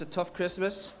A tough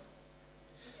Christmas.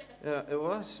 It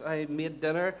was. I made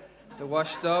dinner, I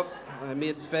washed up, I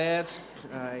made beds,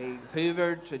 I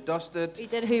hoovered, I dusted. We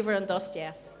did hoover and dust,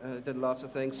 yes. Did lots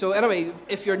of things. So anyway,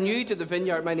 if you're new to the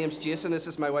Vineyard, my name's Jason. This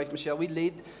is my wife Michelle. We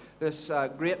lead this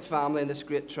great family and this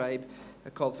great tribe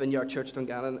called Vineyard Church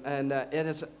Dungannon. And it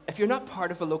is. If you're not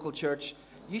part of a local church,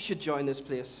 you should join this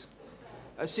place.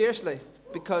 Seriously,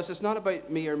 because it's not about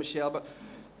me or Michelle, but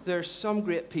there's some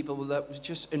great people that will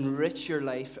just enrich your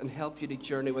life and help you to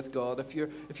journey with God. If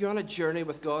you're on a journey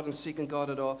with God and seeking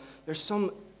God at all, there's some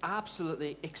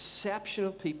absolutely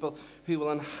exceptional people who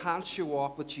will enhance your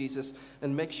walk with Jesus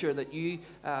and make sure that you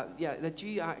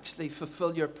actually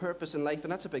fulfill your purpose in life.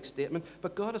 And that's a big statement.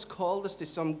 But God has called us to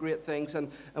some great things, and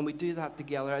we do that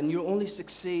together. And you only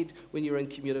succeed when you're in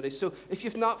community. So if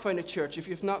you've not found a church, if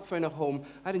you've not found a home,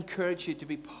 I'd encourage you to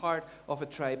be part of a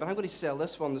tribe. And I'm going to sell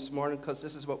this one this morning because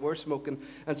this is what we're smoking.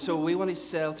 And so we want to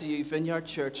sell to you Vineyard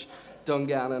Church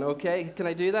Dungannon, okay? Can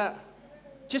I do that?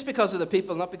 Just because of the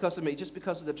people, not because of me, just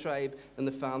because of the tribe and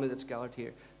the family that's gathered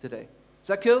here today. Is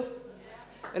that cool?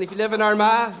 Yeah. And if you live in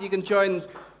Armagh, you can join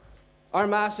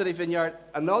Armagh City Vineyard,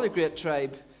 another great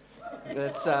tribe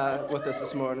that's with us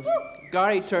this morning.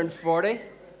 Gary turned 40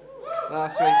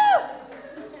 last week.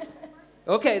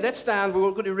 Okay, let's stand.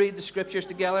 We're going to read the scriptures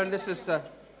together.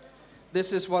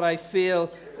 This is what I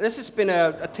feel. This has been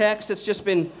a text that's just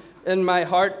been in my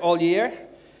heart all year.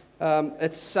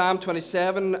 It's Psalm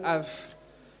 27.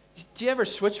 Do you ever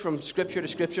switch from scripture to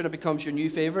scripture and it becomes your new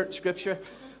favorite scripture?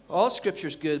 All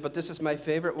scripture's good, but this is my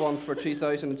favorite one for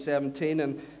 2017,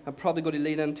 and I'm probably going to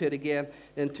lean into it again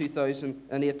in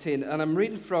 2018. And I'm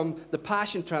reading from the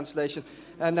Passion Translation.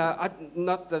 And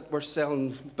not that we're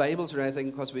selling Bibles or anything,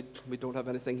 because we don't have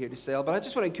anything here to sell, but I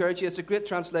just want to encourage you. It's a great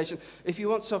translation. If you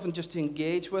want something just to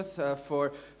engage with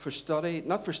for study,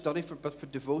 not for study, but for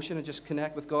devotion and just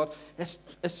connect with God,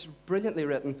 it's brilliantly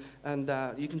written, and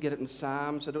you can get it in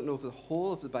Psalms. I don't know if the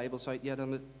whole of the Bible's out yet,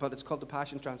 but it's called the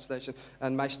Passion Translation,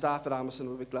 and my staff at Amazon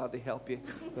will be glad to help you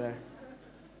there.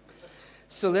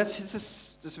 So let's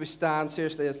as we stand,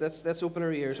 seriously, let's open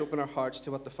our ears, open our hearts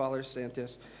to what the Father is saying to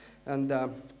us. And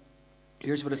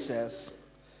here's what it says.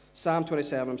 Psalm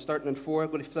 27, I'm starting in 4, I'm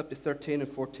going to flip to 13 and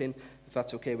 14, if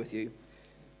that's okay with you.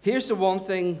 Here's the one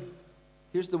thing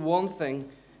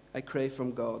I crave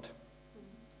from God.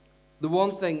 The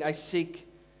one thing I seek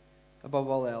above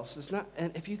all else. It's not,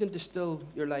 and if you can distill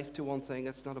your life to one thing,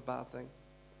 it's not a bad thing,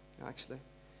 actually.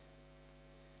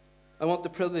 I want the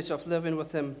privilege of living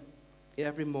with Him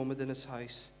every moment in His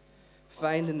house,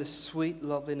 finding the sweet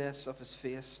loveliness of His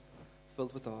face,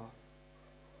 filled with awe,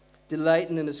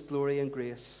 delighting in His glory and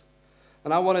grace.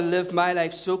 And I want to live my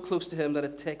life so close to Him that He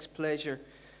takes pleasure,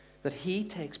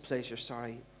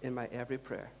 in my every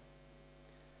prayer.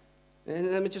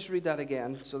 And let me just read that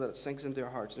again so that it sinks into our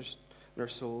hearts and our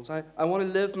souls. I want to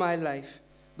live my life,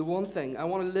 the one thing, I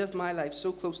want to live my life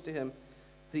so close to Him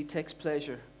that He takes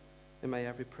pleasure in my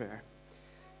every prayer.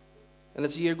 And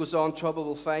as the year goes on, trouble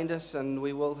will find us, and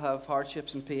we will have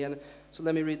hardships and pain. So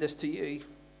let me read this to you.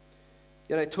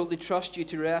 Yet I totally trust you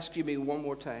to rescue me one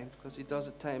more time, because He does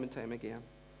it time and time again,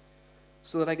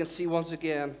 so that I can see once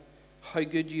again how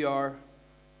good you are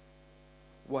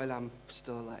while I'm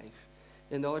still alive.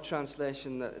 In the other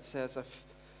translation, that it says,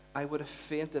 I would have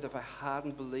fainted if I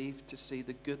hadn't believed to see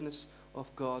the goodness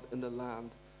of God in the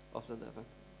land of the living.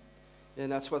 And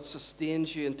that's what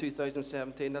sustains you in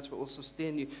 2017. That's what will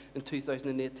sustain you in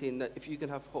 2018, that if you can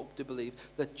have hope to believe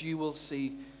that you will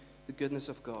see the goodness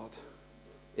of God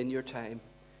in your time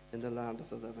in the land of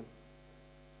the living.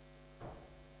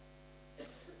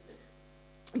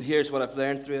 And here's what I've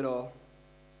learned through it all.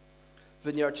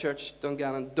 Vineyard Church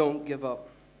Dungannon, don't give up.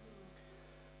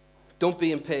 Don't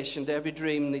be impatient. Every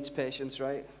dream needs patience,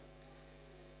 right?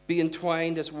 Be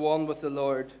entwined as one with the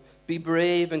Lord. Be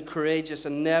brave and courageous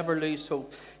and never lose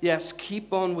hope. Yes,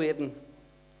 keep on waiting,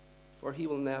 for He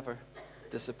will never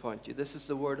disappoint you. This is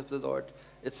the word of the Lord.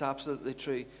 It's absolutely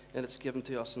true, and it's given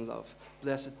to us in love.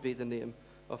 Blessed be the name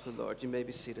of the Lord. You may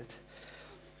be seated.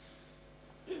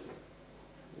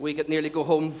 We could nearly go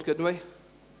home, couldn't we?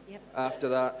 Yep. After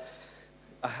that,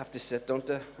 I have to sit, don't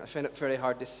I? I find it very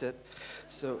hard to sit.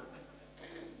 So,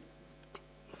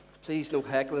 please, no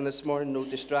heckling this morning, no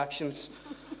distractions,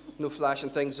 no flashing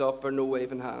things up, or no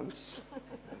waving hands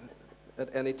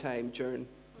at any time during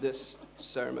this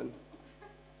sermon.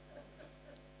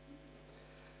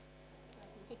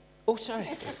 Oh, sorry.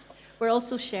 We're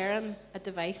also sharing a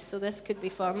device, so this could be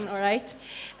fun, all right?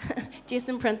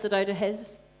 Jason printed out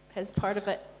his part of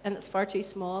it, and it's far too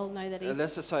small now that he's...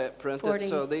 this is how it printed, 40,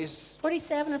 so these...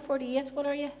 47 or 48, what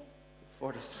are you?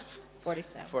 40,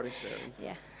 47. 47.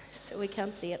 Yeah. so we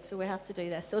can't see it, so we have to do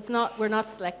this. So we're not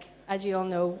slick, as you all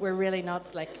know, we're really not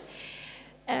slick.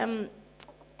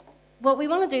 What we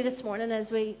want to do this morning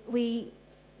is we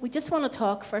just want to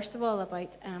talk, first of all,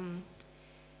 about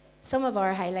some of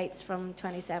our highlights from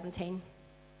 2017.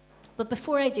 But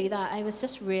before I do that, I was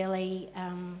just really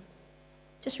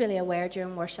aware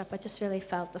during worship. I just really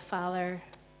felt the Father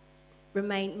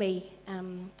remind me.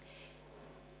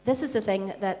 This is the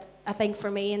thing that I think for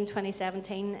me in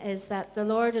 2017 is that the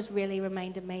Lord has really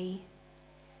reminded me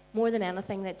more than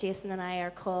anything that Jason and I are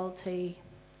called to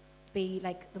be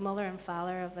like the mother and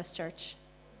father of this church.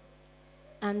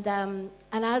 And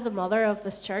as a mother of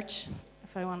this church,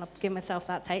 if I want to give myself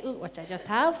that title, which I just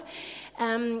have,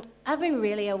 I've been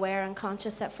really aware and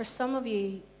conscious that for some of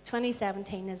you,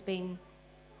 2017 has been,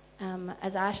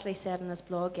 as Ashley said in this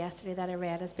blog yesterday that I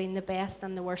read, has been the best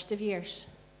and the worst of years.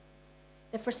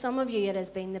 That for some of you it has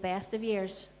been the best of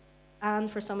years, and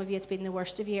for some of you it's been the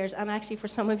worst of years, and actually for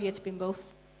some of you it's been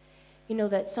both. You know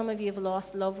that some of you have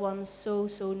lost loved ones so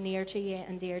near to you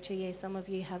and dear to you. Some of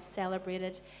you have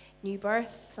celebrated new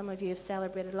birth. Some of you have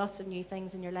celebrated lots of new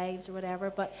things in your lives or whatever.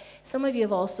 But some of you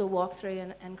have also walked through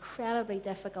an incredibly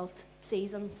difficult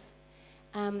seasons.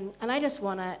 And I just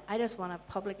want to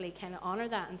publicly kind of honour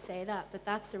that and say that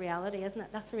that's the reality, isn't it?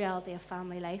 That's the reality of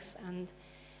family life. And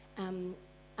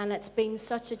it's been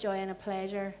such a joy and a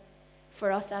pleasure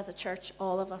for us as a church,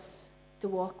 all of us, to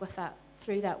walk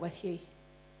through that with you.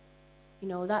 You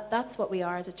know, that's what we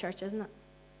are as a church, isn't it?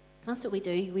 That's what we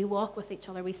do. We walk with each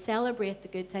other. We celebrate the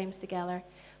good times together.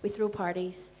 We throw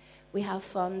parties. We have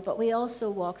fun. But we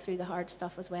also walk through the hard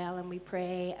stuff as well, and we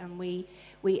pray, and we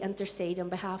intercede on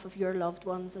behalf of your loved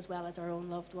ones as well as our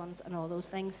own loved ones and all those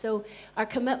things. So our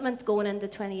commitment going into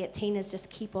 2018 is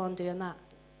just keep on doing that.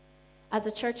 As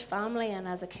a church family and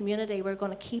as a community, we're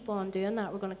going to keep on doing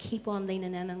that. We're going to keep on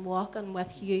leaning in and walking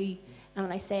with you. And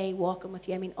when I say walking with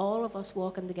you, I mean all of us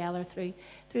walking together through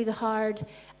the hard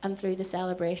and through the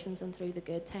celebrations and through the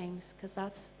good times, because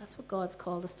that's what God's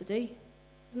called us to do,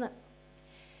 isn't it?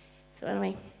 So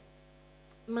anyway,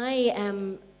 my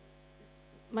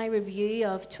review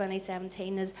of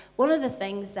 2017 is one of the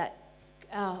things that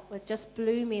it just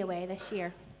blew me away this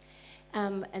year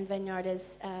in Vineyard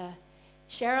is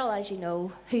Cheryl, as you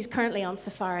know, who's currently on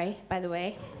safari, by the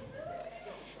way.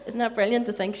 Isn't that brilliant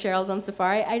to think Cheryl's on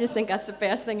safari? I just think that's the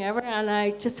best thing ever, and I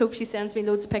just hope she sends me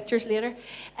loads of pictures later.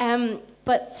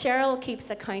 But Cheryl keeps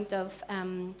account of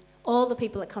all the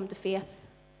people that come to faith,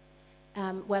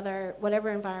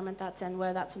 whatever environment that's in,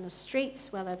 whether that's on the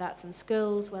streets, whether that's in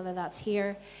schools, whether that's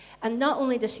here. And not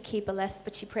only does she keep a list,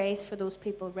 but she prays for those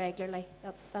people regularly.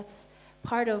 That's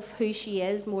part of who she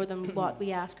is more than what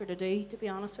we ask her to do, to be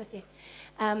honest with you.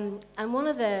 And one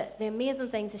of the amazing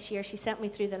things this year, she sent me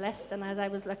through the list, and as I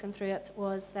was looking through it,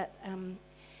 was that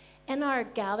in our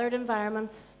gathered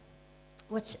environments,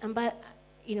 which, and by,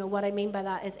 you know, what I mean by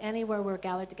that is anywhere we're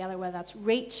gathered together, whether that's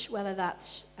Reach, whether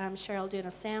that's Cheryl doing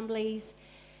assemblies,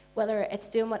 whether it's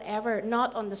doing whatever,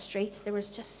 not on the streets. There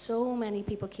was just so many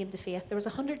people came to faith. There was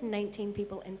 119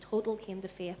 people in total came to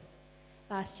faith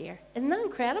last year. Isn't that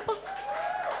incredible?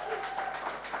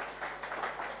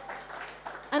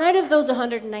 And out of those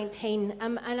 119,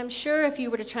 and I'm sure if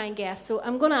you were to try and guess, so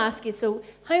I'm going to ask you, so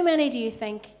how many do you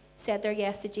think said their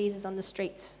yes to Jesus on the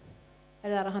streets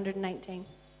out of that 119?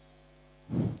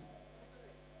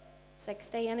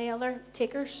 60, any other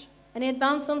takers? Any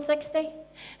advance on 60?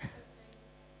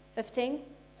 15? 30.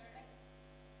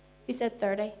 Who said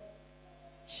 30?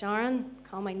 Sharon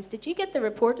Cummings. Did you get the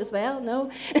report as well? No?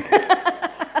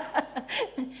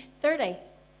 30.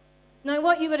 Now,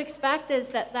 what you would expect is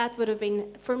that would have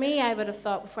been, for me, I would have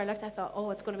thought, before I looked, I thought,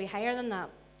 oh, it's going to be higher than that.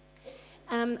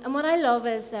 And what I love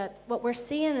is that what we're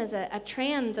seeing is a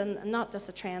trend, and not just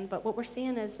a trend, but what we're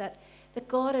seeing is that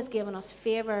God has given us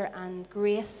favour and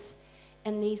grace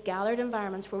in these gathered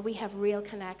environments where we have real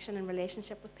connection and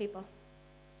relationship with people.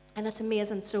 And it's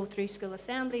amazing. So through school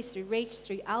assemblies, through Reach,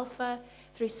 through Alpha,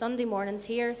 through Sunday mornings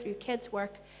here, through kids'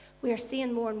 work, we are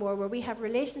seeing more and more where we have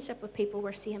relationship with people,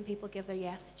 we're seeing people give their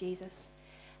yes to Jesus.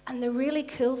 And the really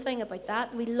cool thing about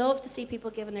that, we love to see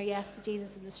people giving their yes to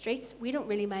Jesus in the streets. We don't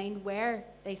really mind where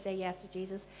they say yes to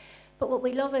Jesus. But what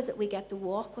we love is that we get to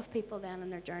walk with people then in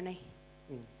their journey.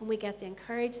 And we get to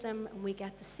encourage them, and we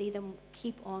get to see them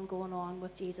keep on going on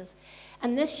with Jesus.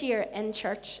 And this year in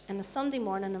church, in the Sunday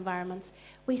morning environments,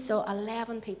 we saw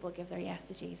 11 people give their yes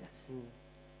to Jesus.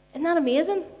 Isn't that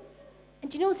amazing? And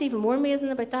do you know what's even more amazing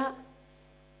about that?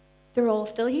 They're all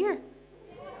still here.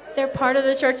 They're part of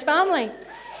the church family.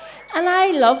 And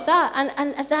I love that.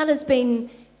 And that has been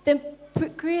the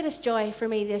greatest joy for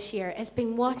me this year, has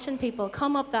been watching people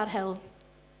come up that hill,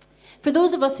 For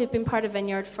those of us who've been part of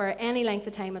Vineyard for any length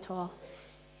of time at all,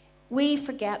 we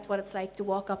forget what it's like to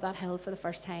walk up that hill for the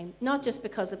first time. Not just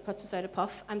because it puts us out of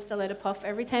puff. I'm still out of puff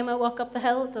every time I walk up the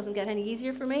hill. It doesn't get any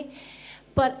easier for me.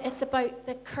 But it's about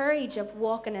the courage of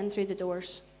walking in through the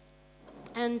doors.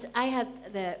 And I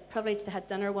had the privilege to have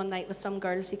dinner one night with some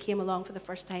girls who came along for the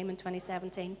first time in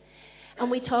 2017.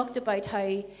 And we talked about how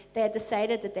they had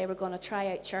decided that they were going to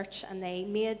try out church, and they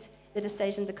made the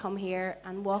decision to come here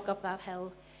and walk up that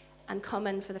hill and come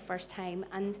in for the first time.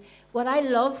 And what I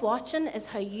love watching is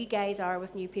how you guys are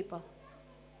with new people.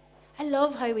 I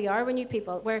love how we are with new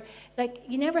people, where like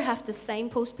you never have to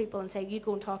signpost people and say, you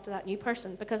go and talk to that new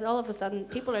person, because all of a sudden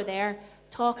people are there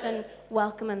talking,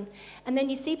 welcoming. And then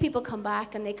you see people come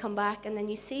back, and they come back, and then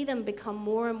you see them become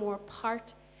more and more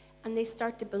part, and they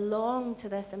start to belong to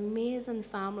this amazing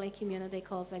family community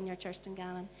called Vineyard Church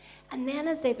Dungannon. And then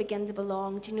as they begin to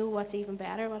belong, do you know what's even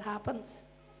better? What happens?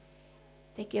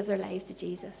 They give their lives to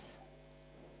Jesus.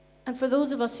 And for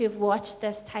those of us who have watched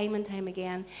this time and time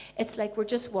again, it's like we're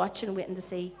just watching, waiting to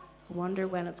see, I wonder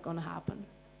when it's going to happen.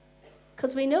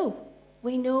 Because we know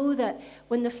that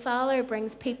when the Father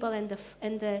brings people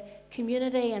into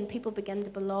community and people begin to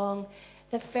belong,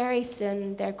 that very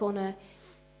soon they're going to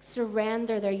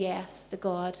surrender their yes to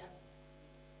God.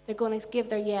 They're going to give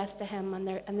their yes to Him, and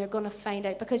they're going to find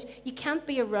out. Because you can't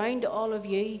be around all of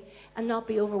you and not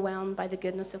be overwhelmed by the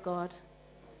goodness of God.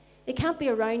 They can't be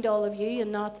around all of you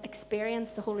and not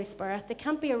experience the Holy Spirit. They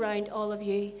can't be around all of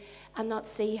you and not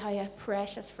see how a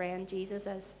precious friend Jesus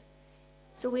is.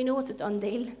 So we know it's a done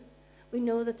deal. We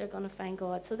know that they're going to find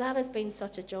God. So that has been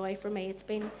such a joy for me. It's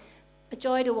been a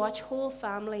joy to watch whole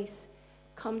families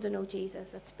come to know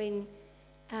Jesus. It's been,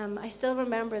 I still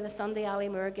remember the Sunday Ali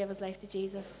Moore gave his life to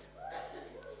Jesus.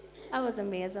 That was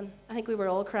amazing. I think we were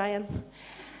all crying.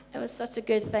 It was such a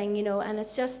good thing, and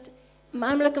it's just,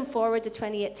 I'm looking forward to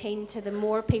 2018, to the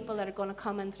more people that are going to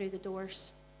come in through the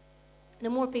doors. The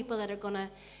more people that are going to,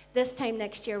 this time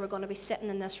next year, we're going to be sitting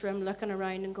in this room looking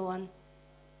around and going,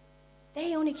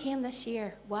 they only came this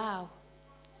year. Wow.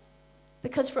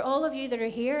 Because for all of you that are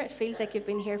here, it feels like you've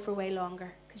been here for way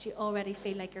longer, because you already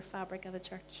feel like you're fabric of the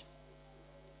church.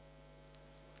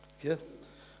 Good.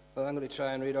 Well, I'm going to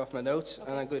try and read off my notes,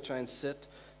 and I'm going to try and sit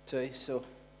too, so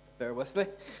bear with me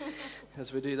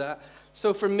as we do that.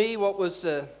 So for me, what was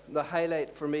the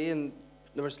highlight for me, and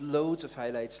there was loads of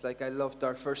highlights. Like I loved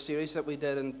our first series that we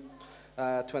did in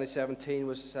 2017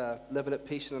 was Living at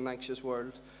Peace in an Anxious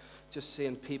World. Just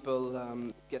seeing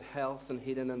people get health and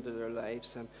healing into their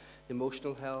lives, and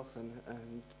emotional health,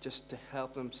 and just to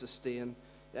help them sustain,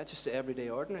 just the everyday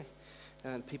ordinary.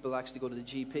 And people actually go to the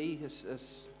GP,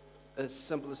 as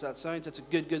simple as that sounds. It's a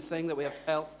good thing that we have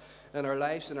health in our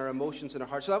lives and our emotions and our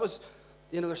hearts. So that was,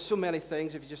 there's so many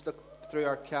things. If you just look through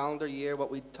our calendar year, what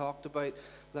we talked about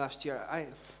last year,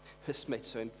 this might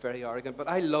sound very arrogant, but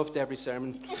I loved every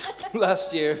sermon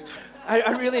last year.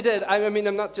 I really did. I mean,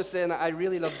 I'm not just saying that. I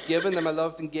really loved giving them. I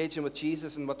loved engaging with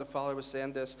Jesus and what the Father was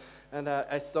saying to us, and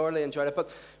I thoroughly enjoyed it. But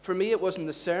for me, it wasn't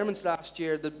the sermons last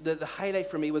year. The highlight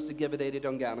for me was the Give a Day to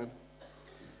Dungannon.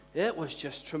 It was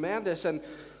just tremendous, and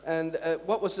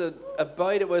what was it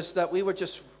about it was that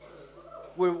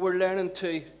we're learning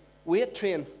to weight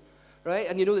train, right?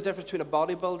 And you know the difference between a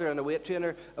bodybuilder and a weight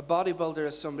trainer. A bodybuilder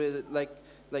is somebody that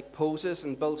like poses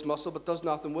and builds muscle but does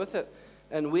nothing with it.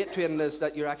 And weight training is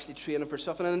that you're actually training for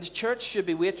something. And the church should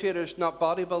be weight trainers, not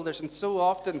bodybuilders. And so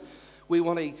often we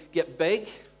want to get big,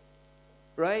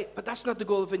 right? But that's not the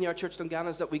goal of Vineyard Church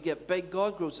Dungannon, is that we get big.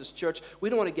 God grows His church. We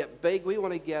don't want to get big. We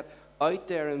want to get out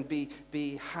there and be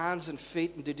hands and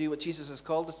feet and to do what Jesus has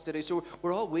called us to do. So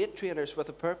we're all weight trainers with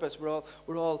a purpose. We're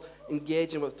all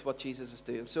engaging with what Jesus is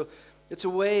doing. So it's a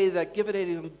way that Give a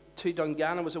Day to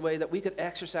Dungannon was a way that we could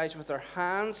exercise with our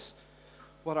hands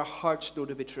what our hearts know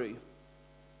to be true.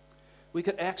 We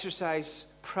could exercise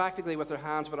practically with our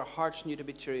hands what our hearts knew to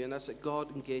be true, and that's that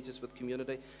God engages with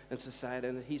community and society,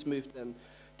 and He's moved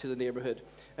into the neighborhood.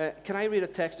 Can I read a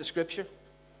text of Scripture?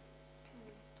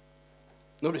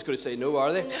 Nobody's going to say no,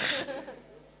 are they? If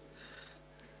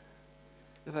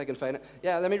I can find it.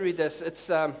 Yeah, let me read this. It's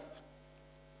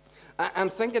I'm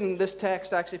thinking this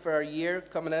text actually for our year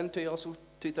coming into also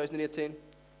 2018.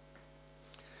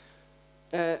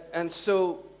 And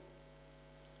so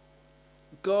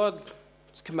God's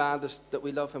command is that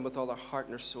we love Him with all our heart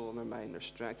and our soul and our mind and our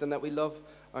strength, and that we love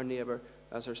our neighbour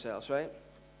as ourselves, right?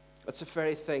 That's the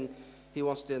very thing He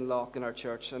wants to unlock in our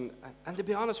church. And to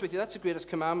be honest with you, that's the greatest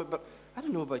commandment. But I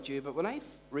don't know about you, but when I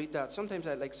read that, sometimes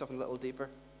I like something a little deeper.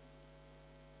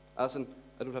 As in,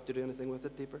 I don't have to do anything with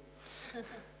it deeper.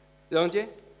 Don't you?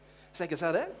 It's like, is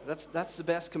that it? That's the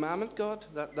best commandment, God?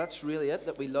 That's really it,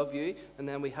 that we love you, and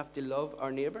then we have to love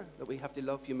our neighbor, that we have to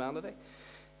love humanity.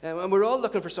 And we're all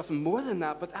looking for something more than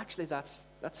that, but actually that's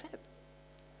it.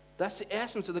 That's the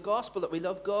essence of the gospel, that we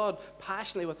love God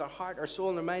passionately with our heart, our soul,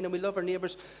 and our mind, and we love our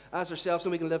neighbors as ourselves,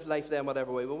 and we can live life then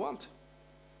whatever way we want.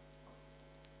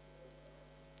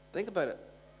 Think about it.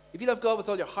 If you love God with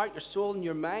all your heart, your soul, and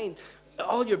your mind,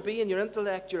 all your being, your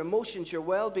intellect, your emotions, your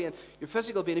well-being, your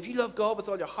physical being, if you love God with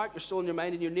all your heart, your soul, and your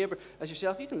mind, and your neighbor as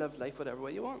yourself, you can live life whatever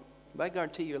way you want. I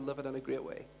guarantee you'll live it in a great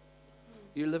way.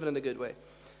 You're living in a good way.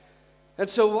 And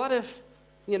so what if,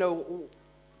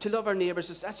 to love our neighbors,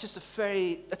 that's just the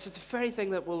very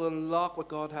thing that will unlock what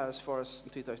God has for us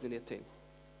in 2018.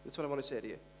 That's what I want to say to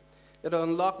you. It'll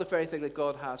unlock the very thing that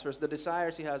God has for us, the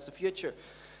desires he has, the future.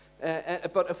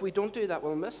 But if we don't do that,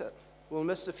 we'll miss it. We'll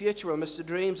miss the future, we'll miss the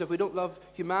dreams. If we don't love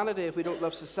humanity, if we don't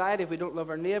love society, if we don't love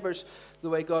our neighbours the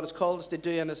way God has called us to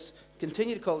do and has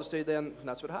continued to call us to do, then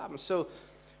that's what happens. So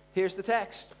here's the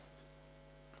text.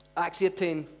 Acts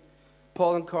 18,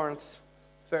 Paul in Corinth,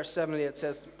 verse 7 and 8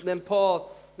 says, Then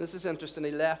Paul, this is interesting,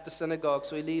 he left the synagogue,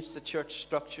 so he leaves the church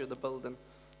structure, the building,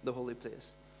 the holy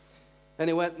place. And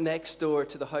he went next door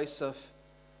to the house of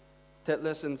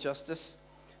Titlis and Justus,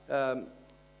 a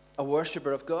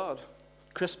worshipper of God.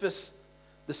 Crispus,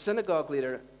 the synagogue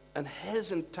leader, and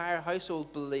his entire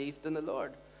household believed in the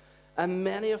Lord. And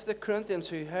many of the Corinthians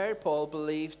who heard Paul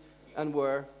believed and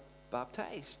were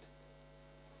baptized.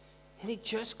 And he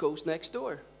just goes next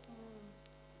door.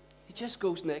 He just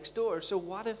goes next door. So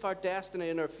what if our destiny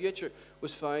and our future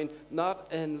was found not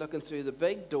in looking through the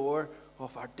big door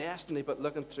of our destiny, but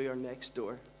looking through our next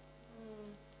door?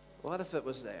 What if it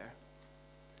was there?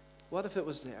 What if it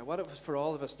was there? What if it was for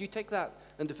all of us? You take that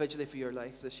individually for your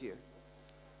life this year.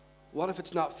 What if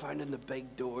it's not found in the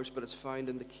big doors, but it's found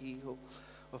in the keyhole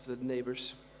of the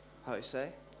neighbor's house, eh?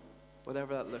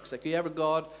 Whatever that looks like. Whoever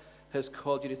God has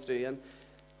called you to through. And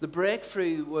the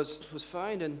breakthrough was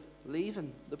found in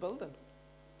leaving the building.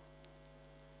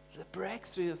 The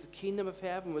breakthrough of the kingdom of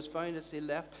heaven was found as they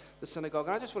left the synagogue.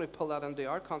 And I just want to pull that into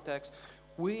our context.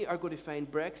 We are going to find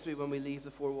breakthrough when we leave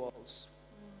the four walls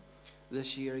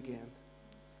this year again.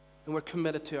 And we're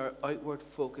committed to our outward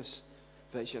focused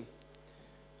vision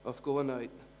of going out,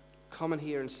 coming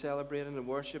here and celebrating and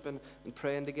worshiping and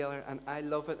praying together. And I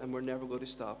love it, and we're never going to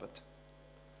stop it.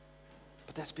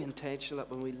 But let's be intentional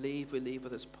that when we leave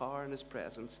with his power and his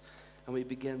presence, and we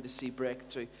begin to see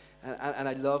breakthrough. And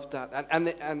I love that.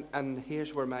 And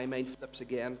here's where my mind flips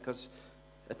again, because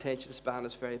attention span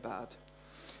is very bad.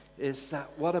 Is that,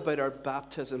 what about our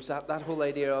baptisms? That whole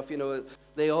idea of,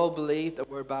 they all believe that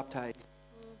we're baptized.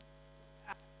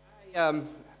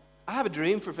 I have a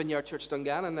dream for Vineyard Church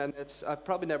Dungannon, and I've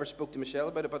probably never spoke to Michelle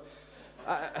about it, but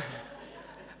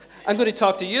I'm going to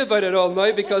talk to you about it all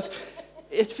now, because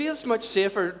it feels much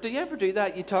safer. Do you ever do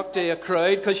that? You talk to a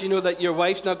crowd because you know that your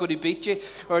wife's not going to beat you,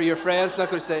 or your friend's not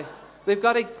going to say, they've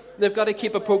got to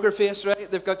keep a poker face, right?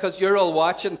 Because you're all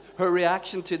watching her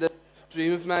reaction to the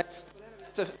dream of mine.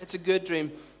 It's a good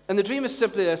dream. And the dream is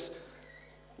simply this.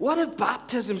 What if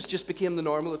baptisms just became the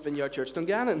normal at Vineyard Church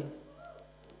Dungannon?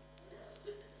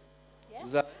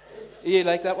 Yeah. You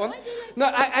like that one? No,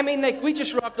 I mean, like, we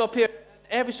just rocked up here.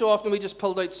 Every so often we just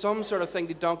pulled out some sort of thing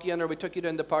to dunk you in, or we took you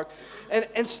down the park. And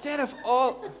instead of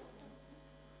all...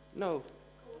 No.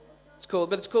 It's cold,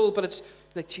 but it's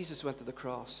like Jesus went to the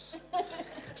cross.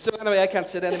 So anyway, I can't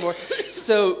sit anymore.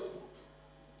 So,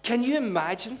 can you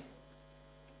imagine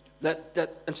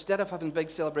that instead of having big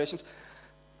celebrations,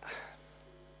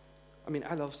 I mean,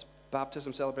 I love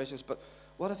baptism celebrations, but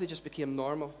what if they just became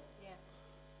normal? Yeah.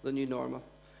 The new normal.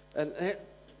 And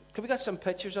can we get some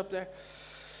pictures up there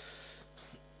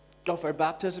of our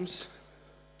baptisms?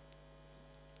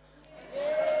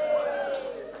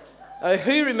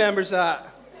 Who remembers that?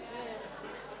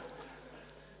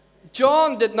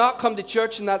 John did not come to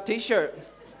church in that t-shirt.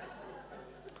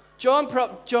 John,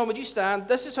 would you stand?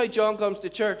 This is how John comes to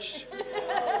church.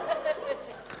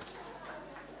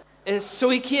 So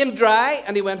he came dry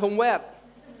and he went home wet.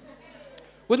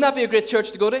 Wouldn't that be a great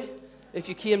church to go to? If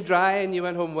you came dry and you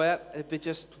went home wet, it'd be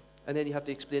just, and then you have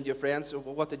to explain to your friends, well,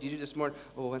 what did you do this morning?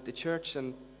 Oh, I went to church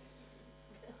and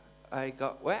I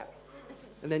got wet.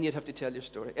 And then you'd have to tell your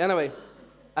story. Anyway,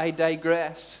 I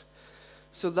digress.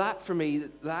 So that for me,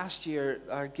 last year,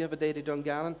 our Give a Day to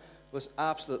Dungannon was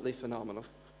absolutely phenomenal.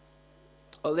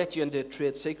 I'll let you into a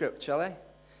trade secret, shall I?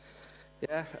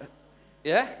 Yeah?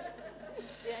 Yeah?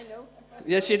 Yeah, I know.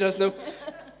 Yes, she does know.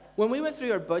 When we went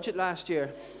through our budget last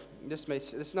year,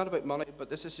 it's not about money, but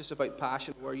this is just about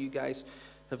passion, where you guys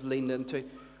have leaned into.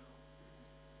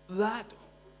 That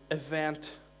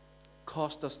event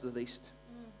cost us the least.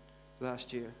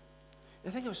 last year? I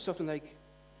think it was something like,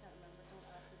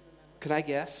 can I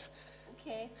guess?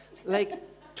 Okay. Like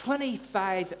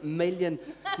 25 million.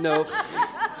 No,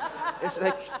 it's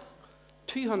like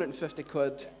 250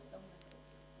 quid.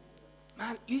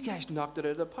 Man, you guys knocked it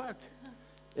out of the park.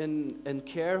 In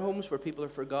care homes where people are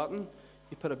forgotten,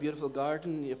 you put a beautiful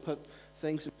garden, you put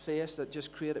things in place that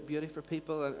just create beauty for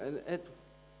people, and it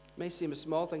may seem a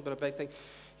small thing, but a big thing.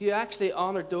 You actually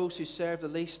honoured those who serve the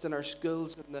least in our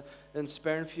schools, in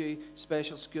Spernview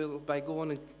Special School, by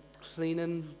going and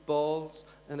cleaning balls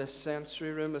in a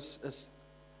sensory room,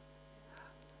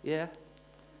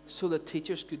 so that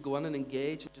teachers could go in and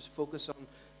engage and just focus on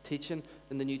teaching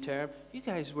in the new term. You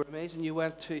guys were amazing. You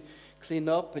went to clean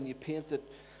up and you painted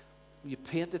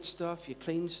stuff, you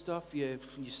cleaned stuff, you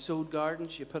sowed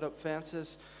gardens, you put up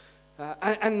fences.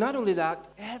 And not only that,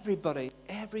 every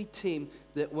team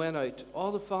that went out,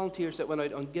 all the volunteers that went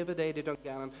out on Give a Day to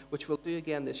Dungannon, which we'll do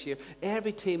again this year,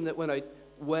 every team that went out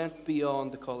went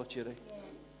beyond the call of duty. Yeah.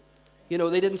 You know,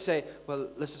 they didn't say, well,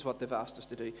 this is what they've asked us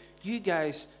to do. You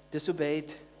guys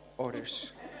disobeyed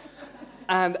orders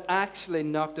and actually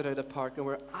knocked it out of the park, and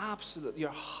your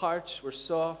hearts were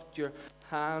soft, your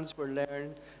hands were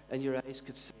learned, and your eyes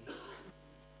could see.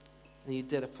 And you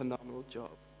did a phenomenal job.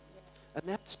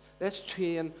 And let's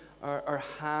train our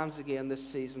hands again this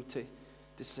season to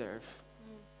serve.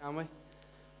 Can we?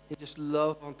 You just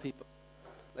love on people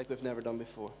like we've never done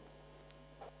before.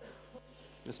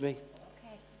 That's me.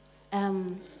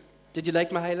 Okay. Did you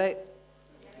like my highlight?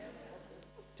 Do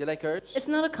you like hers? It's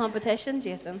not a competition,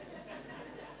 Jason.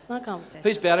 It's not a competition.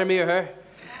 Who's better, me or her?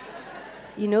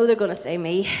 You know they're going to say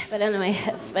me, but anyway,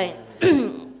 it's fine.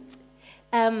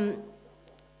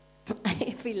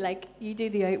 I feel like you do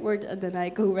the outward and then I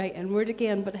go right inward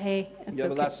again, but hey, it's yeah,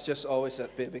 well, okay. that's just always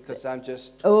it, baby, because I'm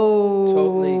just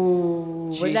totally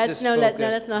Jesus well, focused.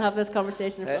 let's not have this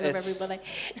conversation in front of everybody.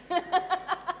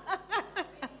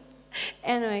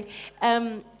 Anyway,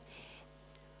 I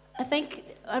think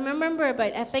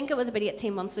it was about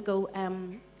 18 months ago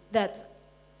that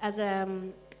as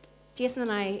Jason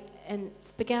and I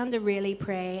began to really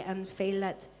pray and feel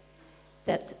that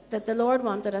the Lord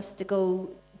wanted us to go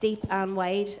deep and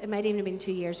wide. It might even have been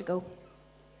 2 years ago.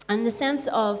 And the sense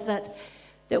of that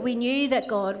we knew that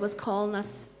God was calling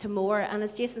us to more. And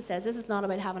as Jason says, this is not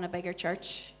about having a bigger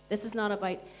church. This is not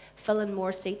about filling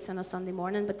more seats on a Sunday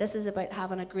morning, but this is about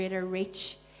having a greater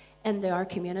reach into our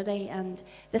community. And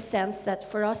the sense that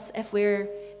for us, if we're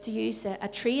to use a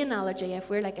tree analogy, if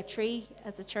we're like a tree,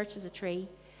 as a church is a tree,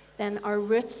 then our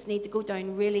roots need to go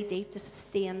down really deep to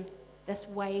sustain this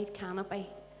wide canopy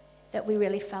that we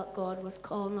really felt God was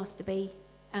calling us to be.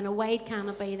 And a wide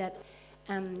canopy that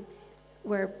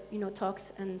where,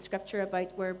 talks in scripture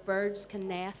about where birds can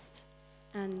nest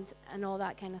and all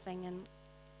that kind of thing.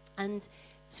 And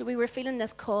so we were feeling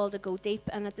this call to go deep,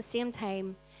 and at the same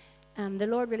time, the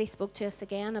Lord really spoke to us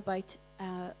again about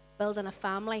building a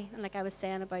family, and like I was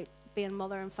saying, about being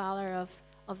mother and father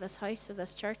of this house, of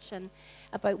this church, and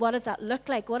about what does that look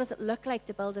like? What does it look like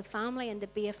to build a family and to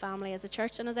be a family as a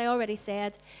church? And as I already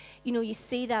said, you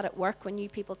see that at work when new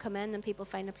people come in and people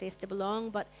find a place to belong,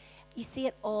 but you see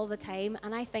it all the time.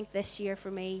 And I think this year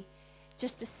for me,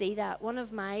 just to see that, one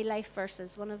of my life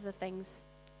verses, one of the things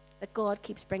that God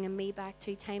keeps bringing me back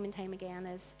to time and time again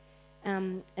is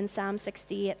in Psalm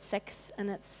 68:6, and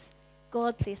it's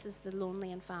God places the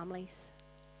lonely in families.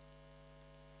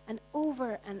 And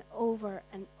over and over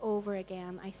and over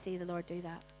again, I see the Lord do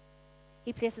that.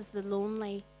 He places the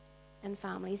lonely in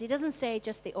families. He doesn't say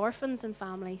just the orphans in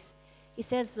families. He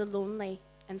says the lonely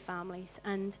in families.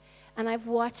 And I've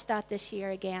watched that this year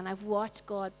again. I've watched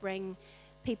God bring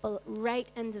people right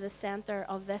into the center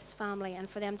of this family, and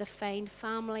for them to find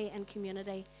family and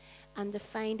community and to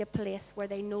find a place where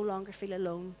they no longer feel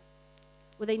alone,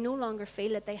 where they no longer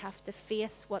feel that they have to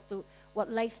face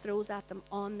what life throws at them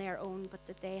on their own, but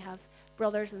that they have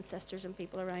brothers and sisters and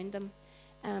people around them.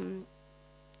 And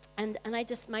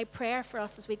my prayer for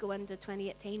us as we go into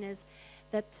 2018 is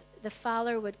that the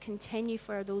Father would continue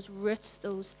for those roots,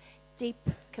 those deep,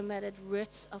 committed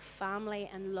roots of family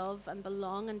and love and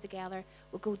belonging together,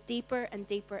 will go deeper and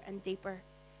deeper and deeper,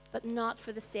 but not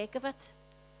for the sake of it,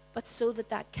 but so that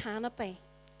that canopy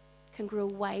can grow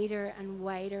wider and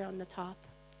wider on the top.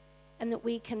 And that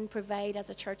we can provide as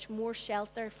a church more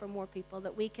shelter for more people,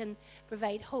 that we can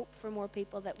provide hope for more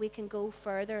people, that we can go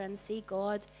further and see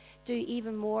God do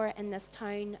even more in this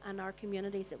town and our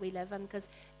communities that we live in, because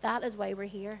that is why we're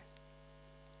here.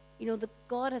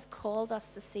 God has called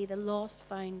us to see the lost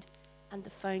found and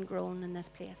the found grown in this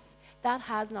place. That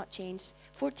has not changed.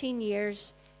 14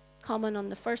 years coming on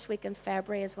the first week in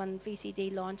February is when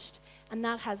VCD launched, and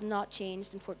that has not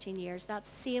changed in 14 years. That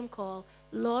same call,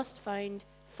 lost, found,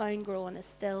 found growing, is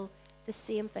still the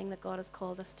same thing that God has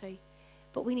called us to.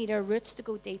 But we need our roots to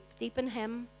go deep, deep in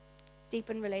Him, deep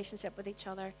in relationship with each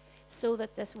other, so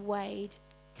that this wide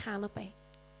canopy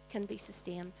can be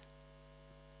sustained.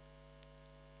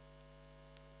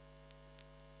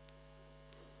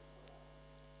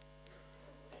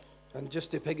 And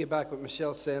just to piggyback what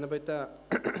Michelle's saying about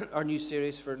that, our new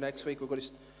series for next week, we're going to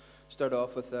start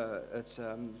off with it's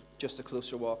just a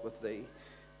closer walk with the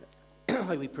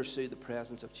how we pursue the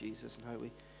presence of Jesus and how we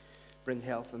bring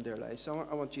health into our lives. So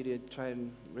I want you to try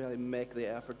and really make the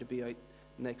effort to be out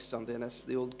next Sunday. And that's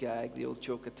the old gag, the old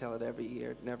joke. I tell it every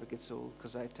year. It never gets old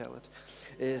because I tell it.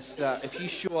 Is if you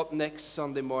show up next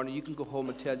Sunday morning, you can go home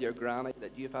and tell your granny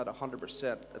that you've had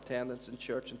 100% attendance in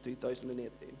church in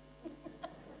 2018.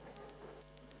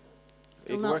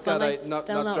 Still You can not work funny. that out.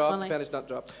 Still Not not dropped. funny. Penny's not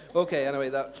dropped. Okay,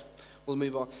 anyway, we'll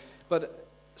move on. But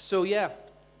so yeah,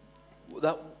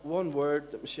 that one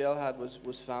word that Michelle had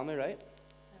was family, right?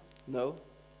 No.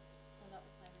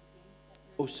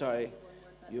 Oh, sorry.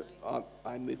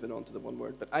 I'm moving on to the one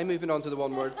word, but I'm moving on to the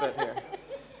one word bit here.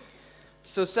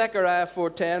 So Zechariah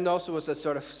 4:10 also was a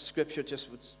sort of scripture just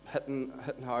was hitting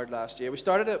hard last year. We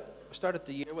started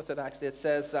the year with it actually. It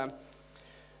says.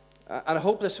 And I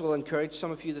hope this will encourage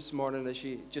some of you this morning as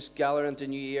you just gather into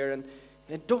New Year. And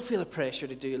don't feel the pressure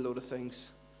to do a load of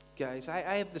things, guys. I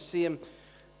have the same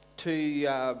two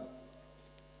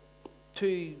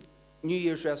New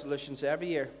Year's resolutions every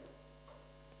year.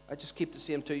 I just keep the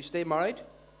same two. Stay married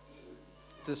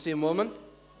to the same woman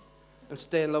and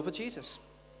stay in love with Jesus.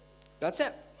 That's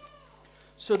it.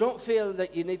 So don't feel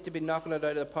that you need to be knocking it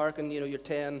out of the park and, your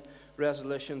 10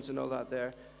 resolutions and all that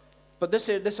there. But this,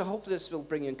 I hope this will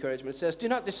bring you encouragement. It says, do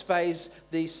not despise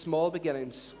these small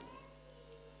beginnings.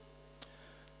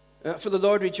 For the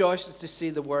Lord rejoices to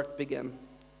see the work begin.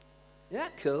 Yeah,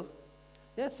 cool.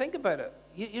 Yeah, think about it.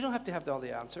 You don't have to have all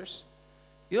the answers.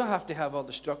 You don't have to have all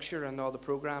the structure and all the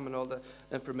program and all the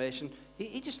information.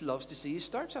 He just loves to see you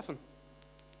start something.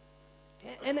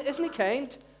 And isn't he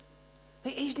kind?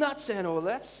 He's not saying, oh,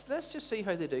 let's just see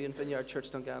how they do in Vineyard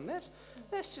Church Dungannon.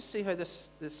 Let's just see how this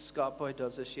Scott boy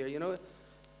does this year.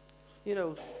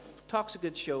 Talks a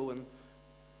good show,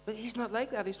 but he's not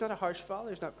like that. He's not a harsh father.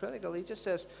 He's not critical. He just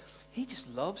says he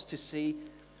just loves to see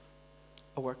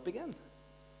a work begin.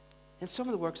 And some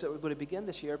of the works that we're going to begin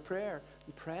this year, prayer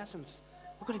and presence.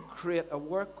 We're going to create a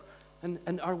work,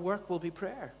 and our work will be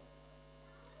prayer.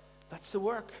 That's the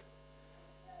work.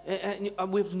 And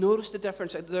we've noticed the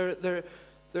difference.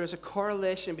 There's a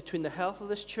correlation between the health of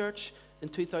this church in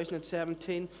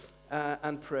 2017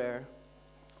 and prayer,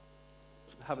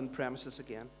 having premises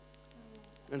again.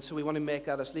 And so we want to make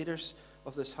that as leaders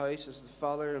of this house, as the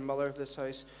father and mother of this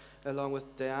house, along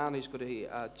with Diane, who's going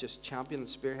to just champion and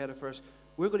spearhead it for us.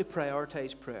 We're going to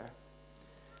prioritize prayer.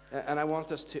 And I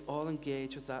want us to all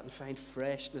engage with that and find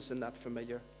freshness in that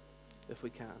familiar, if we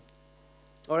can.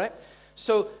 All right?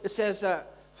 So it says,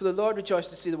 for the Lord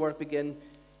rejoices to see the work begin.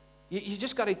 You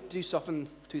just got to do something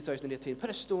 2018. Put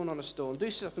a stone on a stone.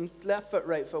 Do something, left foot,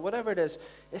 right foot, whatever it is.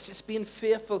 It's just being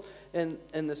faithful in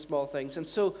the small things. And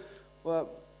so,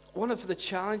 one of the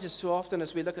challenges so often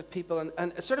as we look at people,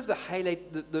 and it's sort of the highlight,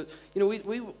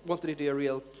 we wanted to do a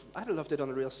real, I'd have loved to have done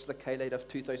a real slick highlight of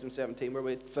 2017 where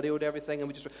we videoed everything and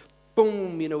we just,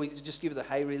 boom, we just give you the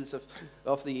high reels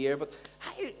of the year. But,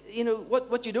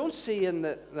 what you don't see in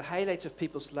the highlights of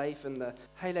people's life and the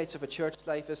highlights of a church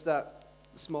life is that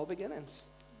the small beginnings.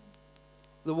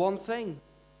 The one thing.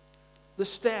 The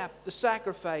step, the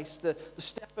sacrifice, the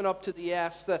stepping up to the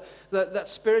yes, that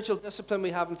spiritual discipline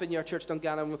we have in Vineyard Church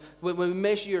Dungannon. When we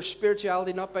measure your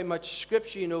spirituality not by much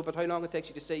scripture, but how long it takes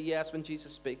you to say yes when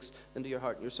Jesus speaks into your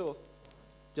heart and your soul. Do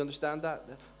you understand that?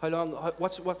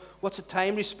 What's a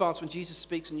time response when Jesus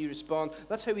speaks and you respond?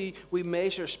 That's how we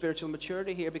measure spiritual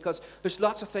maturity here, because there's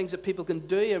lots of things that people can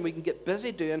do and we can get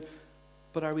busy doing,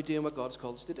 but are we doing what God's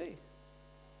called us to do?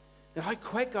 And how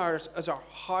quick as our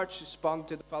hearts respond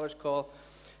to the Father's call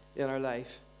in our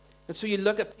life. And so you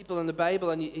look at people in the Bible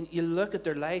and you look at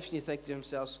their lives and you think to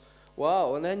yourselves,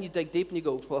 wow. And then you dig deep and you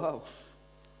go, wow.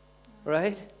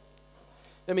 Right?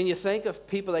 I mean, you think of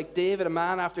people like David, a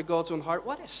man after God's own heart.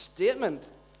 What a statement.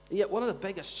 And yet one of the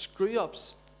biggest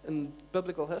screw-ups in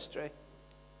biblical history.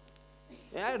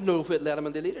 I don't know if it led him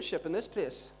into leadership in this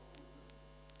place.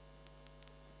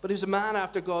 But he was a man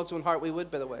after God's own heart. We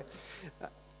would, by the way.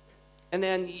 And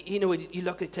then, you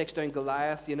look at, takes down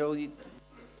Goliath, the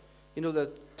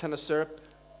tin of syrup.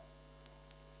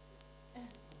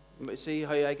 See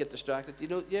how I get distracted.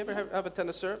 You ever have a tin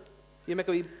of syrup? You make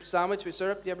a wee sandwich with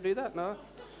syrup. You ever do that? No?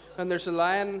 And there's a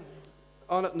lion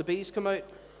on it and the bees come out.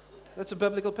 That's a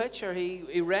biblical picture. He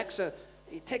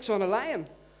takes on a lion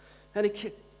and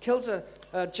he kills a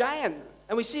giant.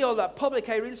 And we see all that public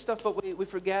high real stuff, but we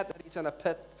forget that he's in a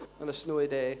pit on a snowy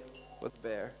day with a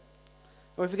bear.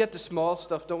 And we forget the small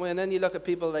stuff, don't we? And then you look at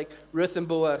people like Ruth and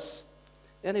Boaz.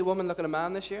 Any woman look at a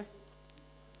man this year?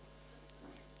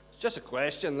 It's just a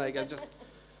question. It's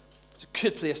a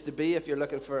good place to be if you're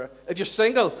looking for, if you're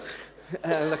single,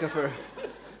 looking for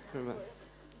a man.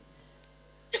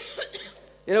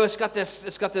 You know, it's got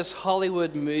this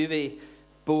Hollywood movie,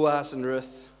 Boaz and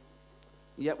Ruth.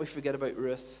 Yet we forget about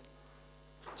Ruth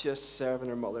just serving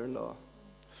her mother-in-law.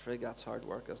 I think that's hard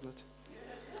work, isn't it?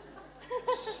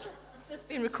 Has this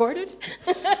been recorded?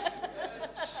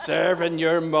 Serving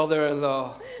your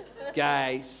mother-in-law,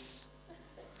 guys.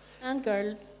 And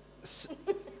girls.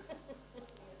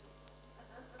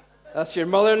 That's your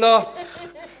mother-in-law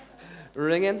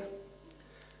ringing.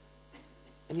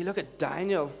 And you look at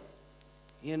Daniel.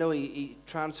 You know, he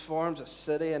transforms a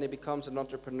city and he becomes an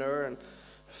entrepreneur and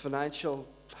financial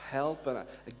help and a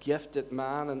gifted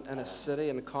man in a city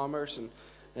and commerce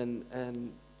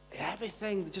and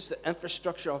everything, just the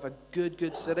infrastructure of a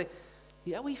good city.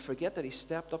 Yeah, we forget that he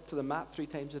stepped up to the mat 3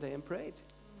 times a day and prayed.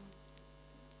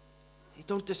 You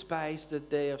don't despise the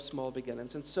day of small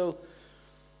beginnings. And so,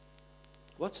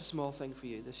 what's a small thing for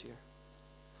you this year?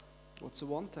 What's the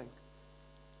one thing?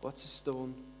 What's a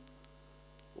stone?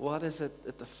 What is it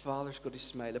that the Father's going to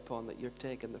smile upon that you're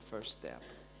taking the first step?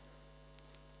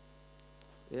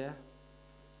 Yeah?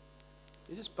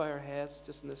 You just bow our heads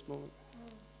just in this moment.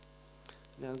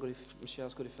 And then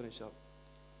Michelle's going to finish up.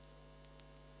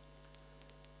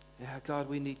 Yeah, God,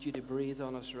 we need you to breathe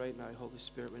on us right now, Holy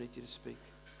Spirit. We need you to speak.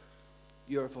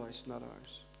 Your voice, not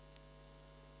ours.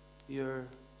 Your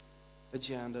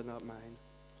agenda, not mine,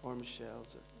 or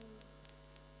Michelle's,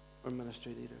 or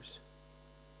ministry leaders.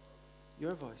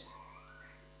 Your voice.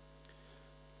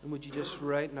 And would you just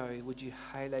right now, would you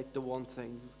highlight the one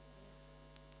thing,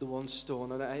 the one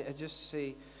stone? And I just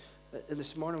see, and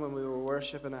this morning when we were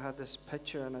worshiping, I had this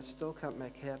picture, and I still can't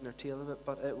make head nor tail of it,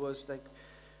 but it was like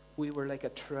we were like a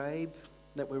tribe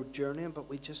that we were journeying, but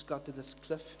we just got to this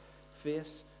cliff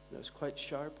face, and it was quite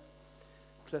sharp,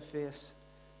 cliff face,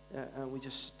 and we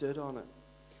just stood on it.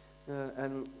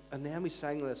 And then we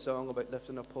sang this song about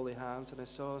lifting up holy hands, and I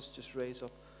saw us just raise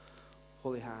up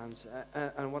holy hands.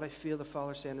 And what I feel the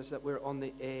Father saying is that we're on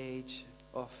the edge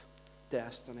of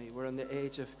destiny. We're on the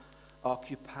edge of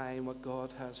occupying what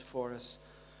God has for us,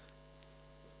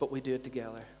 but we do it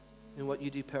together. And what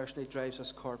you do personally drives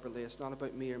us corporately. It's not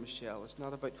about me or Michelle. It's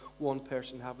not about one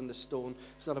person having the stone.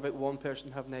 It's not about one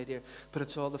person having an idea. But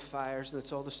it's all the fires and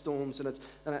it's all the stones. And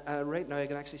right now I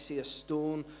can actually see a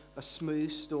stone, a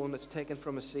smooth stone that's taken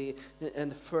from a sea.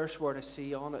 And the first word I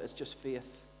see on it is just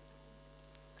faith.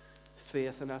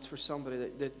 Faith. And that's for somebody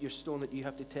that your stone that you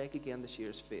have to take again this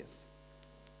year is faith.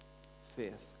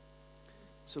 Faith.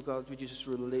 So God, would you just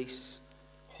release,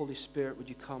 Holy Spirit, would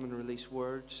you come and release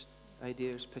words,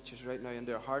 ideas, pictures right now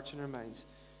into our hearts and our minds,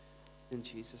 in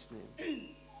Jesus' name.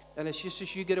 And it's just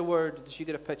as you get a word, as you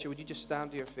get a picture, would you just stand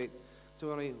to your feet? I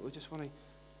want to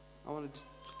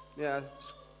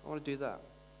do that.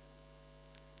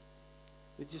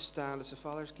 Would you just stand as the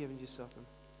Father's giving you something?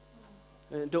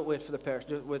 And don't wait for the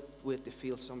person. Don't wait to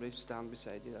feel somebody stand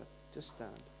beside you. Just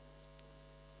stand.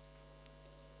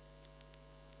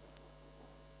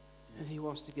 And He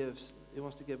wants to give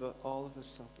all of us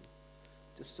something.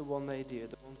 Just the one idea,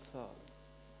 the one thought.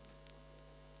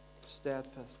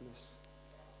 Steadfastness,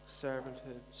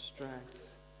 servanthood,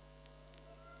 strength,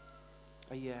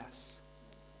 a yes,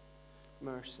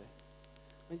 mercy.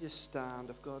 And just stand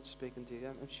if God's speaking to you.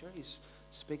 I'm sure He's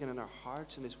speaking in our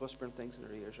hearts and He's whispering things in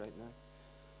our ears right now.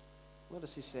 What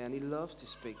is He saying? He loves to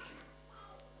speak.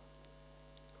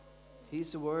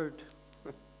 He's the Word.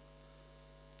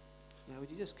 Yeah,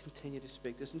 would you just continue to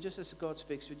speak this? And just as God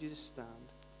speaks, would you just stand?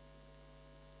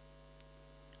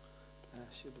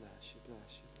 Bless you, bless you,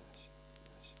 bless you, bless you,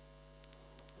 bless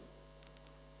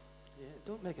you. Yeah,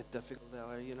 don't make it difficult,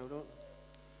 Ella. Don't.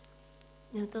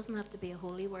 And it doesn't have to be a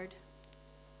holy word.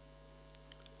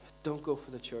 Don't go for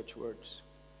the church words.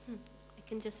 It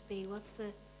can just be, what's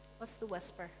the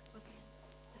whisper?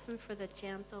 Listen for the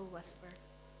gentle whisper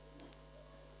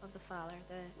of the Father.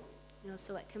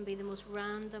 So it can be the most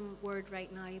random word right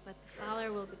now, but the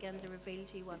Father will begin to reveal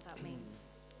to you what that means.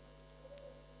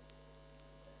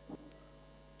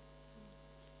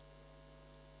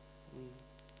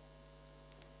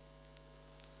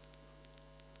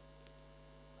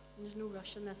 There's no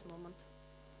rush in this moment.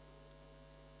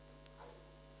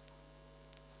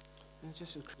 Yeah.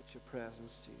 Just increase your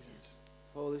presence, Jesus.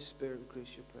 Holy Spirit,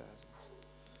 increase your presence.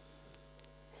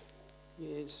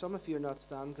 Some of you are not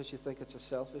standing because you think it's a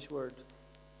selfish word.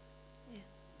 Yeah.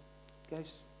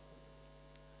 Guys,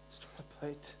 it's not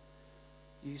about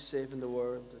you saving the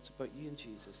world. It's about you and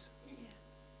Jesus. Yeah.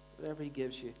 Whatever he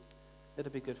gives you,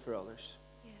 it'll be good for others.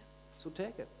 Yeah. So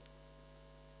take it.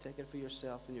 Take it for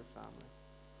yourself and your family.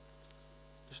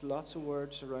 There's lots of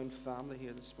words around family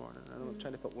here this morning. I know I'm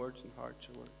trying to put words in hearts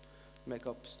or make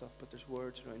up stuff, but there's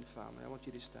words around family. I want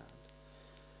you to stand.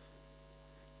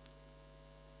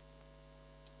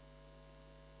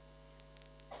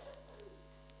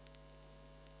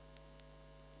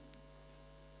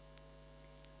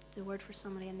 There's a word for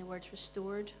somebody, and the word's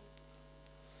restored.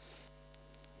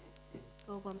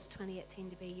 God wants 2018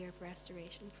 to be a year of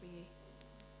restoration for you.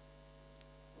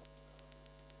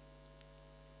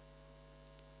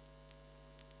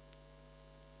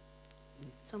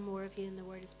 Some more of you, and the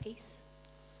word is peace.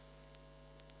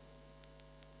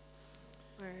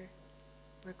 Where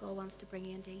God wants to bring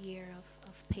you into a year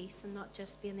of peace, and not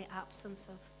just be in the absence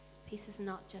of peace is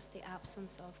not just the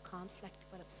absence of conflict,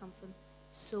 but it's something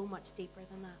so much deeper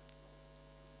than that.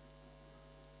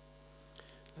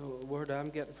 The word I'm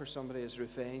getting for somebody is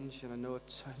revenge, and I know it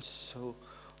sounds so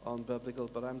unbiblical,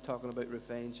 but I'm talking about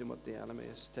revenge and what the enemy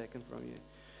has taken from you.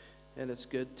 And it's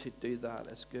good to do that.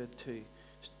 It's good to,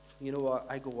 you know what,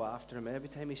 I go after him. Every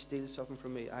time he steals something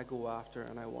from me, I go after,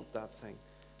 and I want that thing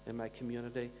in my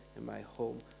community, in my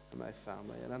home, in my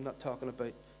family. And I'm not talking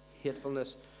about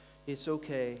hatefulness. It's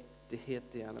okay to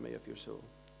hate the enemy of your soul.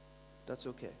 That's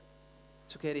okay.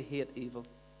 It's okay to hate evil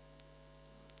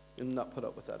and not put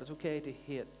up with that. It's okay to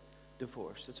hate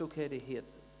divorce. It's okay to hate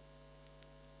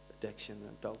addiction and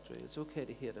adultery. It's okay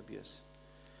to hate abuse.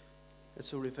 And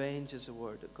so revenge is a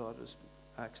word that God is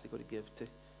actually going to give to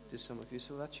some of you.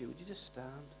 So that's you. Would you just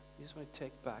stand? You just want to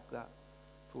take back that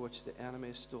for which the enemy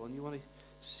has stolen. You want to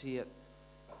see it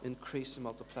increase and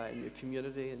multiply in your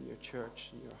community, in your church,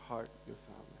 in your heart, your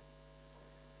family.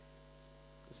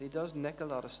 Because he does nick a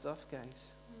lot of stuff, guys.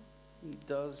 He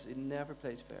does. He never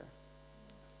plays fair.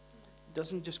 He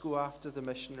doesn't just go after the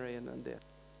missionary in India.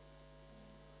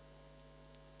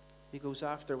 He goes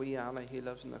after wee Annie. He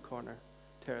lives in the corner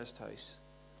terraced house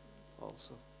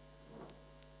also.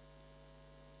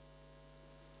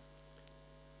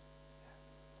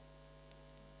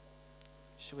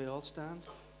 Shall we all stand?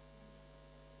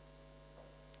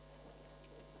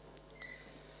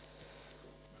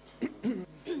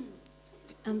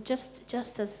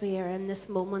 Just as we are in this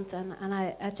moment, and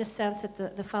I just sense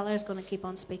that the Father is going to keep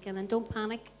on speaking. And don't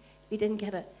panic if you didn't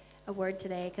get a word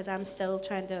today, because I'm still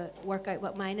trying to work out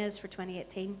what mine is for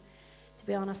 2018. To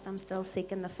be honest, I'm still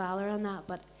seeking the Father on that.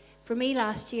 But for me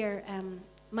last year,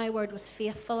 my word was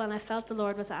faithful, and I felt the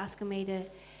Lord was asking me to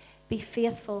be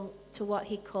faithful to what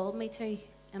he called me to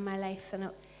in my life. And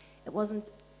it wasn't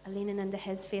a leaning into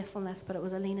his faithfulness, but it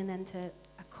was a leaning into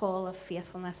a call of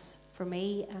faithfulness for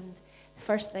me. And the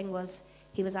first thing was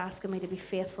he was asking me to be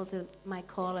faithful to my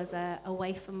call as a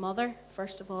wife and mother,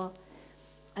 first of all,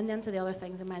 and then to the other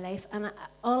things in my life. And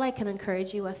all I can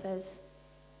encourage you with is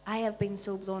I have been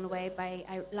so blown away by,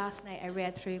 last night I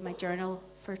read through my journal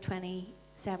for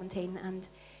 2017, and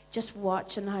just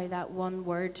watching how that one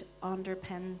word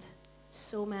underpinned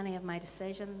so many of my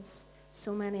decisions,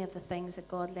 so many of the things that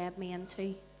God led me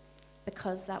into,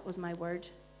 because that was my word.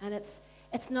 And it's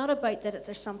not about that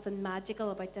there's something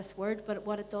magical about this word, but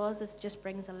what it does is it just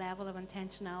brings a level of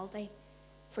intentionality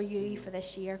for you for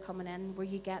this year coming in, where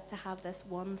you get to have this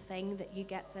one thing that you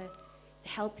get to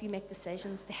help you make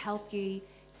decisions, to help you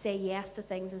say yes to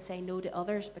things and say no to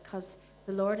others, because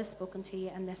the Lord has spoken to you,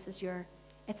 and this is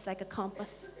it's like a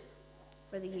compass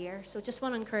for the year. So just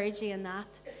want to encourage you in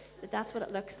that's what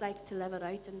it looks like to live it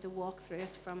out and to walk through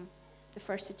it from the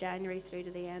 1st of January through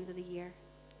to the end of the year.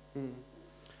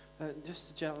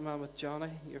 Just a gentleman with Johnny,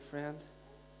 your friend.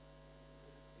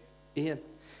 Ian,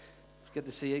 good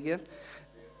to see you again.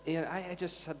 Ian, I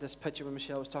just had this picture when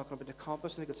Michelle was talking about the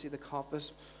compass, and I could see the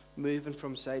compass moving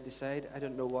from side to side. I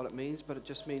don't know what it means, but it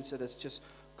just means that it's just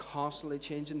constantly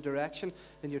changing direction,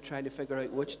 and you're trying to figure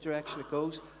out which direction it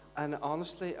goes. And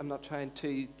honestly, I'm not trying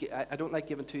to, I don't like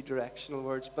giving two directional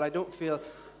words, but I don't feel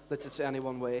that it's any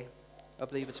one way. I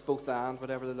believe it's both and,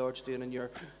 whatever the Lord's doing and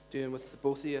you're doing with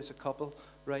both of you as a couple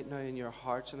right now in your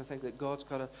hearts. And I think that God's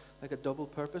got a double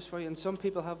purpose for you. And some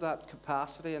people have that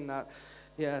capacity and that,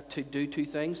 to do two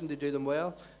things and to do them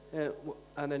well.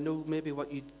 And I know maybe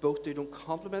what you both do don't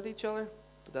complement each other,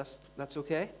 but that's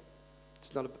okay.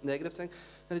 It's not a negative thing.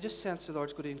 And I just sense the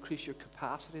Lord's going to increase your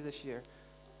capacity this year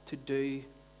to do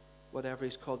whatever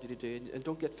he's called you to do. And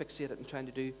don't get fixated in trying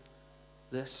to do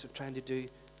this or trying to do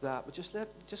that, but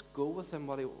just go with him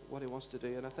what he wants to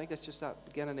do. And I think it's just that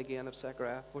beginning again of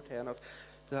Zechariah 4:10 of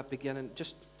that beginning.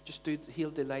 Just do.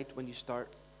 He'll delight when you start,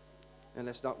 and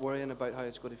it's not worrying about how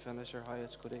it's going to finish or how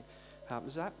it's going to happen.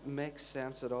 Does that make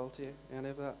sense at all to you? Any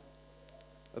of that?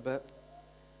 A bit.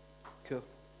 Cool.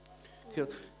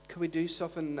 Can we do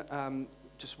something?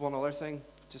 Just one other thing,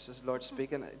 just as the Lord's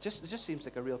speaking. It just seems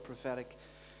like a real prophetic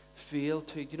feel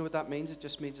to. You know what that means? It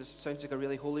just means it sounds like a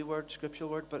really holy word, scriptural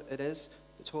word, but it is.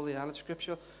 It's holy and it's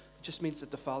scriptural. It just means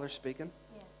that the Father's speaking.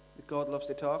 Yeah. That God loves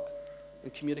to talk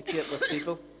and communicate with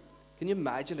people. Can you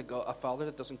imagine a father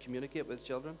that doesn't communicate with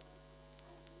children?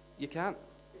 You can't.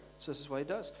 So this is what he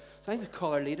does. So I think we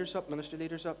call our leaders up, ministry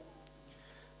leaders up.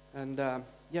 And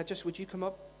just would you come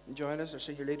up and join us, or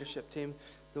senior leadership team,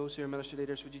 those who are ministry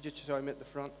leaders, would you just join me at the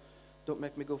front? Don't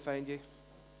make me go find you.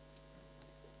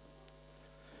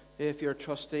 If you're a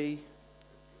trustee,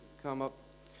 come up.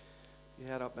 You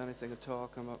head up anything at all,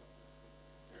 come up.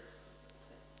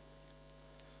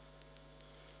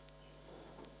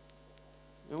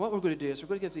 And what we're going to do is we're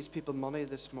going to give these people money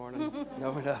this morning.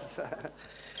 No, we're not.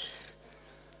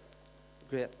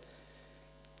 Great.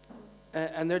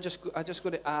 And I'm just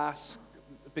going to ask,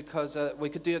 because we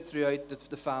could do it throughout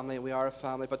the family, we are a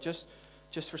family, but just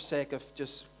for sake of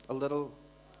just a little,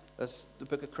 as the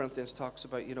book of Corinthians talks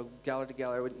about, gather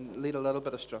together, we need a little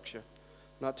bit of structure.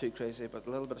 Not too crazy, but a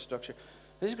little bit of structure.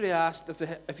 I'm just going to ask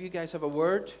if you guys have a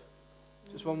word,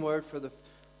 just one word for the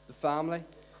family,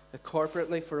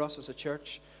 corporately for us as a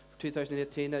church, for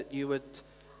 2018, that you would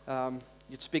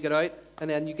you'd speak it out, and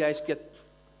then you guys get.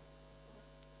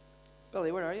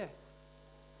 Billy, where are you?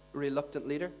 Reluctant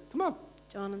leader. Come on.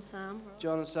 John and Sam Ross.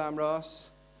 John and Sam Ross.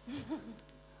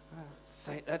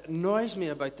 That annoys me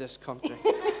about this country.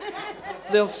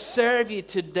 They'll serve you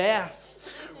to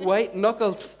death,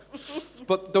 white-knuckled,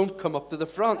 but don't come up to the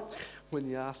front when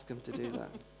you ask them to do that.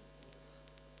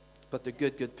 But they're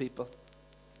good people.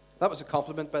 That was a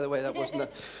compliment, by the way. That wasn't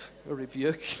a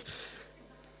rebuke.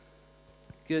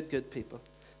 Good people.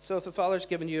 So if the Father's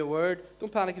given you a word,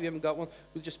 don't panic if you haven't got one.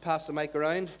 We'll just pass the mic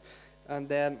around, and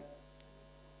then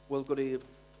we'll go to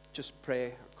just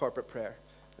pray, corporate prayer,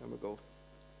 and we'll go.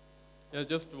 Yeah,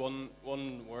 just one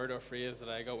word or phrase that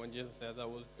I got when Jesus said that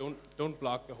was, don't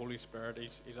block the Holy Spirit.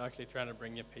 He's actually trying to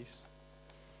bring you peace.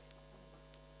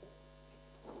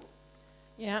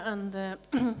 Yeah, and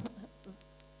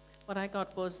what I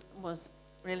got was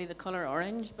really the colour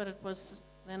orange, but it was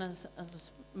then as I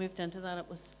moved into that, it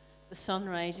was the sun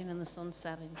rising and the sun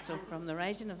setting. So from the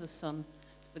rising of the sun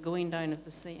to the going down of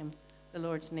the same, the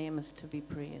Lord's name is to be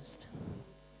praised.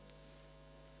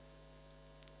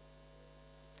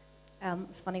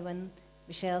 It's funny when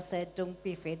Michelle said, don't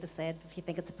be afraid to say it if you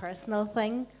think it's a personal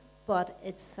thing, but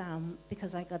it's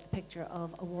because I got the picture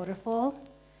of a waterfall,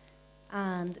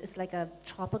 and it's like a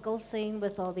tropical scene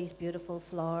with all these beautiful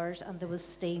flowers, and there was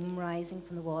steam rising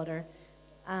from the water,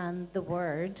 and the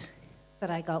word that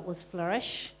I got was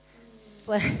flourish.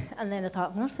 But, and then I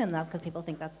thought, I'm not saying that because people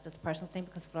think that's just a personal thing,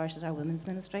 because flourish is our women's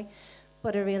ministry,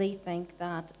 but I really think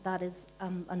that that is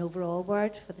an overall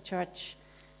word for the church.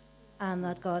 And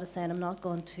that God is saying, I'm not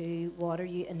going to water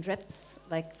you in drips,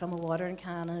 like from a watering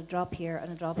can, and a drop here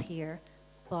and a drop here,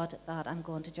 but that I'm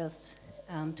going to just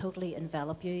totally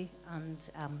envelop you and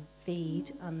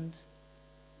feed, and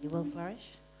you will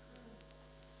flourish.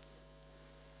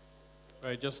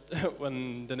 Right, just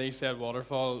when Denise said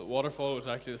waterfall was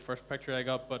actually the first picture I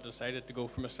got, but decided to go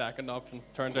from a second option.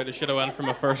 Turned out I should have went from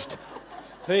a first.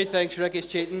 Who thinks Ricky's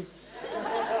cheating?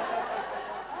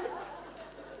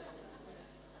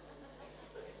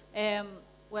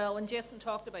 Well, when Jason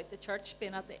talked about the church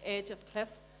being at the edge of the cliff,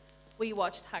 we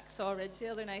watched Hacksaw Ridge the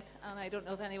other night, and I don't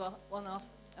know if any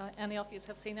of you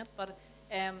have seen it, but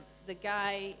the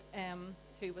guy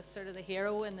who was sort of the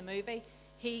hero in the movie,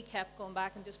 he kept going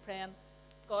back and just praying,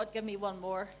 God, give me one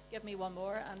more,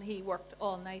 and he worked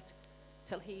all night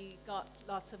till he got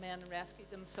lots of men and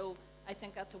rescued them. So I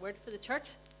think that's a word for the church.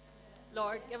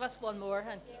 Lord, give us one more,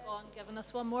 and keep on giving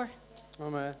us one more.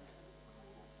 Amen.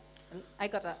 I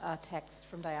got a text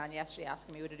from Diane yesterday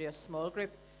asking me would I do a small group,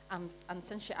 and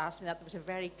since she asked me that, there was a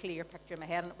very clear picture in my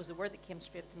head, and it was the word that came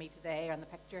straight to me today on the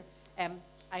picture. I'm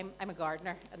a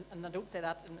gardener, and I don't say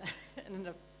that in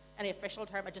any official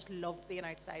term. I just love being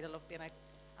outside. I love being out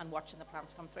and watching the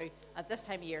plants come through. At this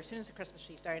time of year, as soon as the Christmas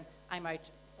tree's down, I'm out,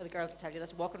 the girls will tell you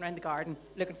this, walking around the garden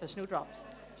looking for the snowdrops.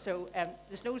 So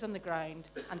the snow's on the ground,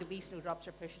 and the wee snowdrops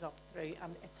are pushing up through,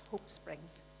 and it's hope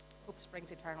springs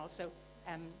eternal. So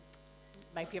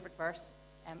my favourite verse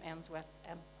ends with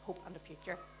hope and a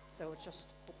future. So it's just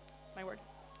hope. It's my word.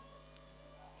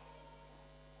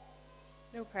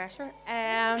 No pressure.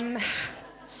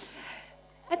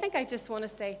 I think I just want to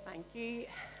say thank you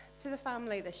to the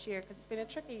family this year, because it's been a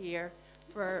tricky year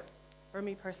for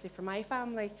me personally, for my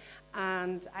family.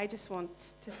 And I just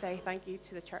want to say thank you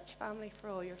to the church family for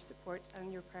all your support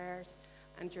and your prayers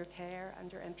and your care and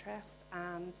your interest.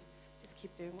 And just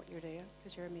keep doing what you're doing,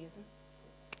 because you're amazing.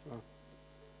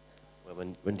 Well,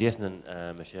 when Jason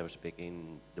and Michelle were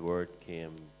speaking, the word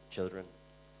came children.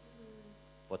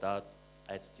 But that,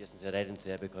 as Jason said, I didn't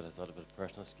say it because I thought it was a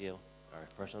personal scale or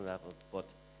a personal level. But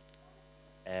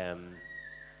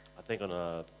I think on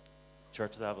a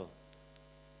church level,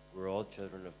 we're all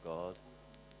children of God.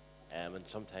 And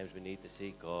sometimes we need to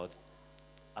see God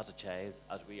as a child,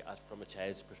 as from a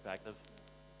child's perspective.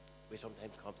 We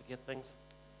sometimes complicate things.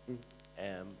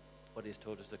 But He's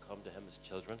told us to come to Him as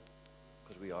children,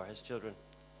 because we are His children.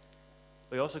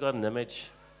 We also got an image.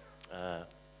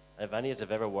 If any of you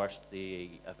have ever watched the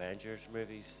Avengers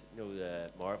movies, you know,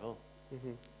 the Marvel,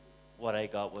 what I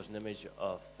got was an image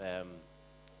of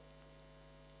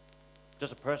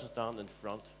just a person standing in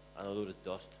front and a load of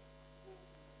dust.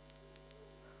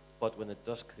 But when the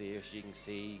dust clears, you can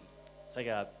see, it's like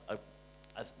an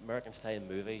American-style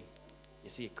movie. You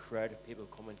see a crowd of people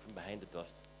coming from behind the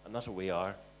dust, and that's what we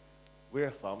are. We're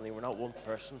a family. We're not one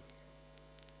person.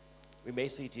 We may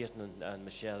see Jason and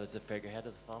Michelle as the figurehead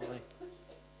of the family,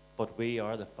 but we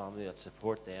are the family that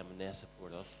support them and they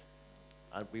support us.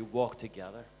 And we walk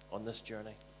together on this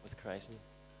journey with Christ.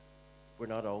 We're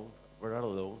not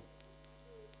alone.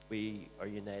 We are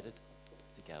united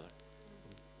together.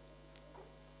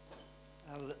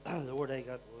 The word I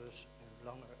got was you're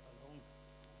no longer alone.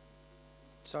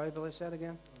 Sorry, Billy, say it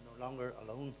again. You're no longer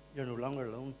alone. You're no longer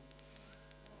alone.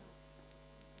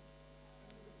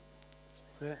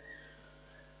 Great.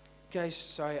 Guys,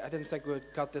 sorry, I didn't think we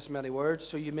got this many words,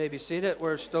 so you may be seated.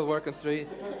 We're still working through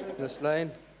this line.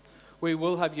 We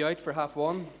will have you out for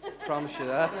 1:30, promise you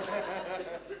that.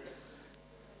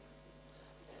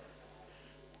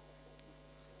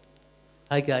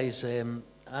 Hi guys, I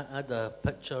had a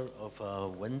picture of a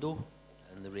window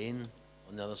and the rain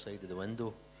on the other side of the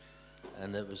window,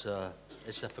 and it's a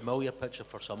familiar picture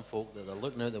for some folk that they're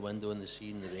looking out the window and they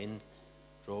see the rain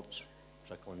drops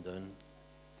trickling down,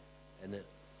 and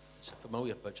it's a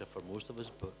familiar picture for most of us,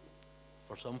 but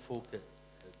for some folk it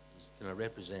kind of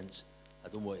represents, I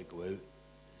don't want to go out,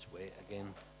 it's wet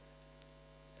again,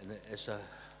 and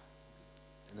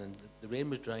and then the rain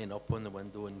was drying up on the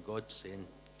window, and God's saying,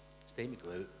 it's time to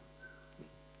go out.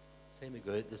 It's time to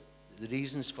go out. The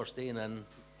reasons for staying in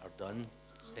are done.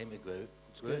 It's time to go out.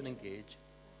 Go out and engage.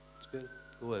 It's good.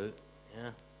 Go out.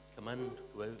 Yeah. Come in,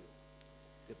 go out.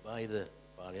 Get by the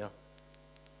barrier.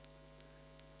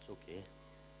 It's okay.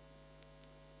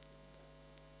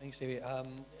 Thanks, Davey.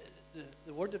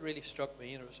 The word that really struck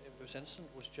me, and it was instant,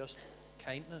 was just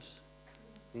kindness.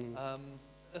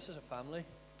 This is a family.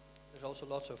 There's also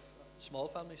lots of small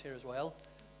families here as well,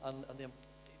 and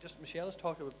just Michelle has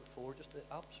talked about before, just the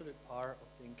absolute power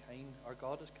of being kind. Our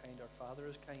God is kind, our Father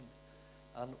is kind,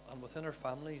 and within our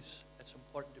families, it's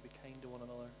important to be kind to one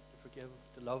another, to forgive,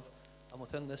 to love, and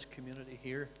within this community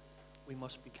here, we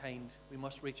must be kind. We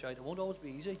must reach out. It won't always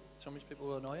be easy. Sometimes people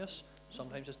will annoy us.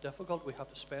 Sometimes it's difficult. We have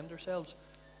to spend ourselves,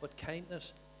 but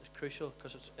kindness is crucial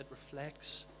because it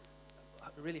reflects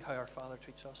really how our Father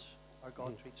treats us, our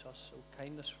God treats us. So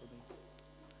kindness for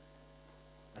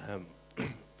me.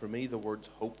 For me, the word's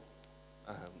hope.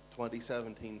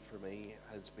 2017 for me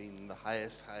has been the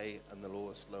highest high and the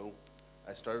lowest low.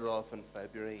 I started off in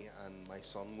February and my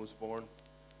son was born,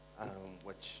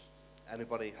 which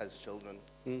anybody has children,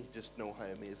 you just know how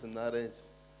amazing that is.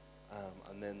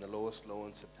 And then the lowest low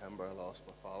in September, I lost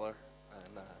my father.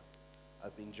 And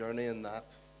I've been journeying that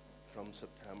from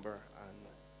September, and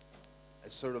I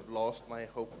sort of lost my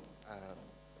hope.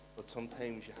 But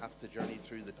sometimes you have to journey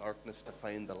through the darkness to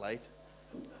find the light.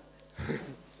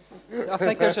 I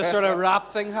think there's a sort of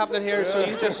rap thing happening here, so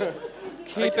you just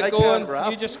keep it going.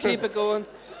 You just keep it going.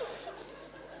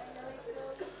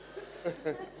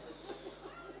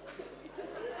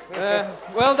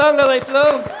 Well done, Lily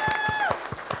Flo.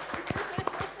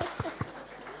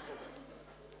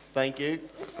 Thank you.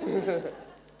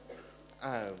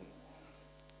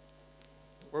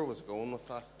 Where was I going with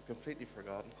that? I've completely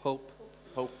forgotten. Hope.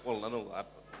 Hope. Well, I know that.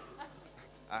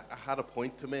 But I had a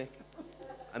point to make,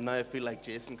 and now I feel like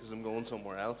Jason because I'm going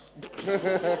somewhere else.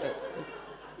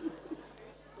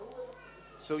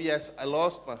 So yes, I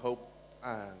lost my hope.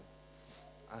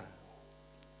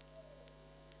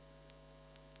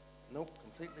 Nope,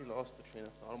 completely lost the train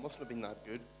of thought. It mustn't have been that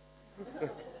good.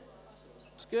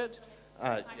 It's good.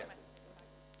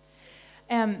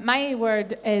 Yeah. My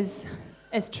word is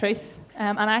is truth.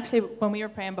 And actually, when we were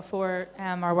praying before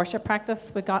our worship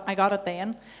practice, I got it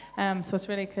then. So it's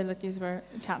really cool that you were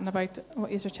chatting about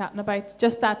what you were chatting about.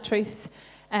 Just that truth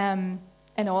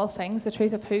in all things, the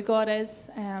truth of who God is,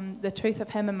 the truth of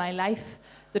Him in my life,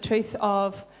 the truth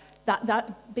of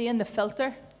that being the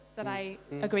filter that I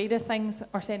agree to things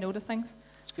or say no to things.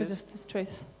 So just His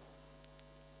truth.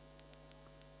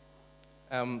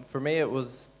 For me, it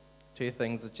was two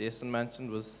things that Jason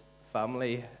mentioned was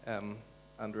family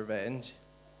and revenge.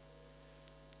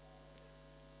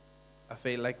 I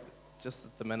feel like just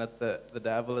at the minute the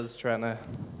devil is trying to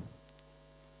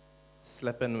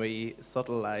slip in wee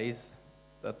subtle lies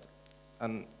that,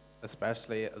 and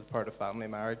especially as part of family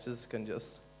marriages, can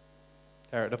just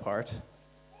tear it apart.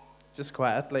 Just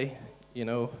quietly,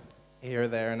 here,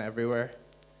 there, and everywhere.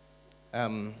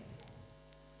 And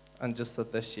just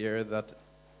that this year that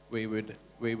we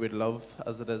would love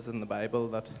as it is in the Bible,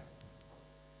 that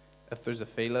if there's a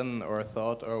feeling or a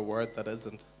thought or a word that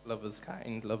isn't, love is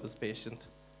kind, love is patient,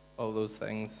 all those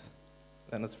things,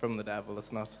 then it's from the devil.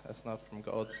 It's not from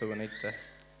God. So we need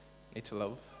to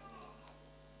love.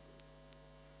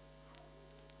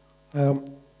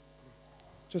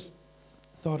 Just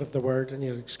thought of the word, and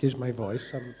you'll excuse my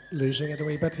voice, I'm losing it a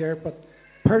wee bit here, but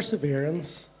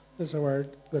perseverance is a word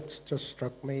that's just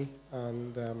struck me.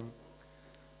 And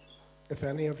if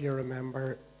any of you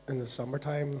remember in the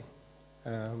summertime,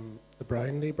 the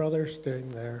Brownlee brothers doing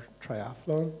their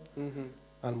triathlon,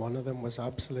 and one of them was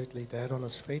absolutely dead on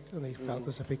his feet, and he felt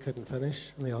as if he couldn't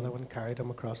finish, and the other one carried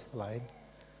him across the line.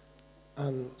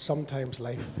 And sometimes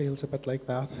life feels a bit like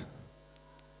that.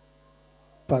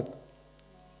 But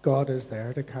God is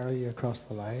there to carry you across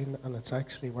the line, and it's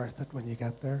actually worth it when you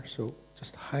get there. So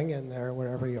just hang in there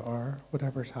wherever you are,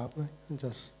 whatever's happening, and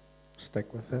just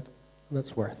stick with it, and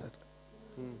it's worth it.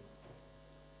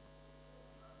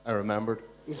 I remembered.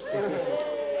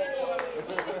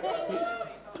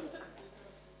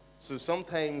 So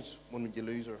sometimes when you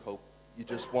lose your hope, you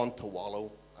just want to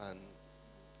wallow, and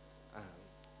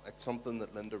it's something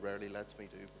that Linda rarely lets me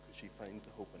do because she finds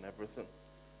the hope in everything.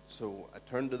 So I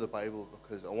turned to the Bible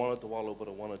because I wanted to wallow, but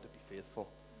I wanted to be faithful.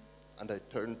 And I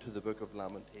turned to the book of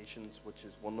Lamentations, which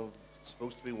is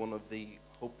supposed to be one of the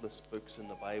hopeless books in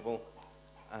the Bible.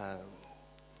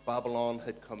 Babylon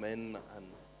had come in and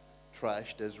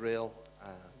trashed Israel.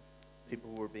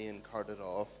 People were being carted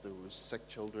off. There was sick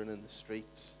children in the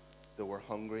streets. They were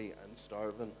hungry and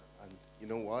starving. And you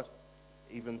know what?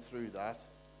 Even through that,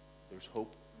 there's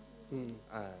hope. And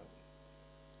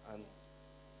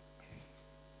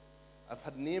I've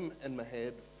had a name in my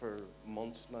head for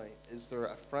months now. Is there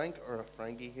a Frank or a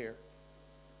Frankie here?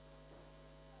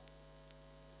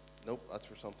 Nope, that's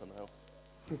for something else.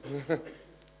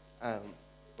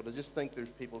 But I just think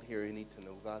there's people here who need to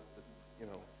know that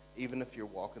even if you're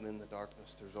walking in the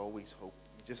darkness, there's always hope.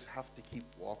 You just have to keep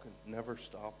walking, never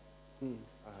stop.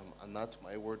 And that's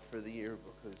my word for the year,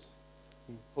 because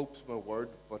hope's my word,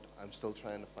 but I'm still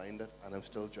trying to find it, and I'm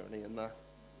still journeying that.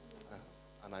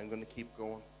 And I'm going to keep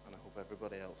going, and I hope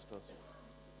everybody else does.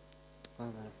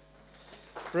 Amen.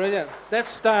 Brilliant.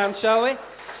 Let's stand, shall we?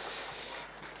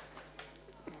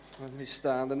 Let me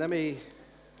stand, and let me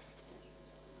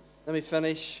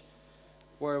finish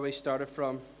where we started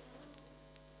from.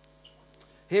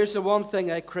 Here's the one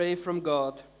thing I crave from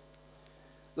God,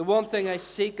 the one thing I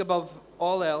seek above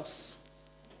all else.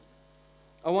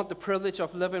 I want the privilege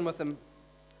of living with Him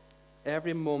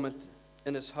every moment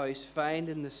in His house,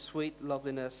 finding the sweet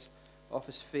loveliness of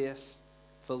His face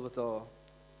filled with awe,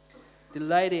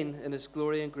 delighting in His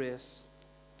glory and grace.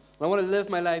 And I want to live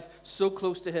my life so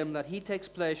close to Him that He takes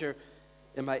pleasure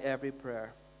in my every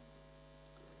prayer.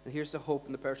 And here's the hope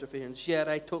and the perseverance. Yet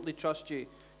I totally trust You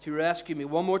to rescue me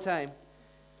one more time,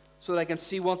 so that I can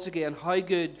see once again how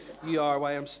good You are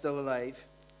while I'm still alive.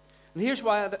 And here's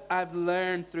why I've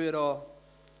learned through it all.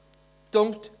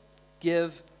 Don't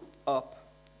give up.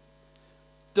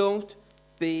 Don't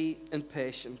be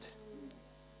impatient.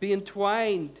 Be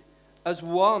entwined as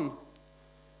one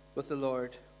with the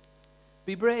Lord.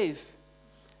 Be brave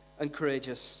and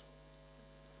courageous.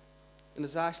 And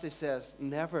as Ashley says,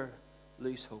 never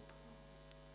lose hope.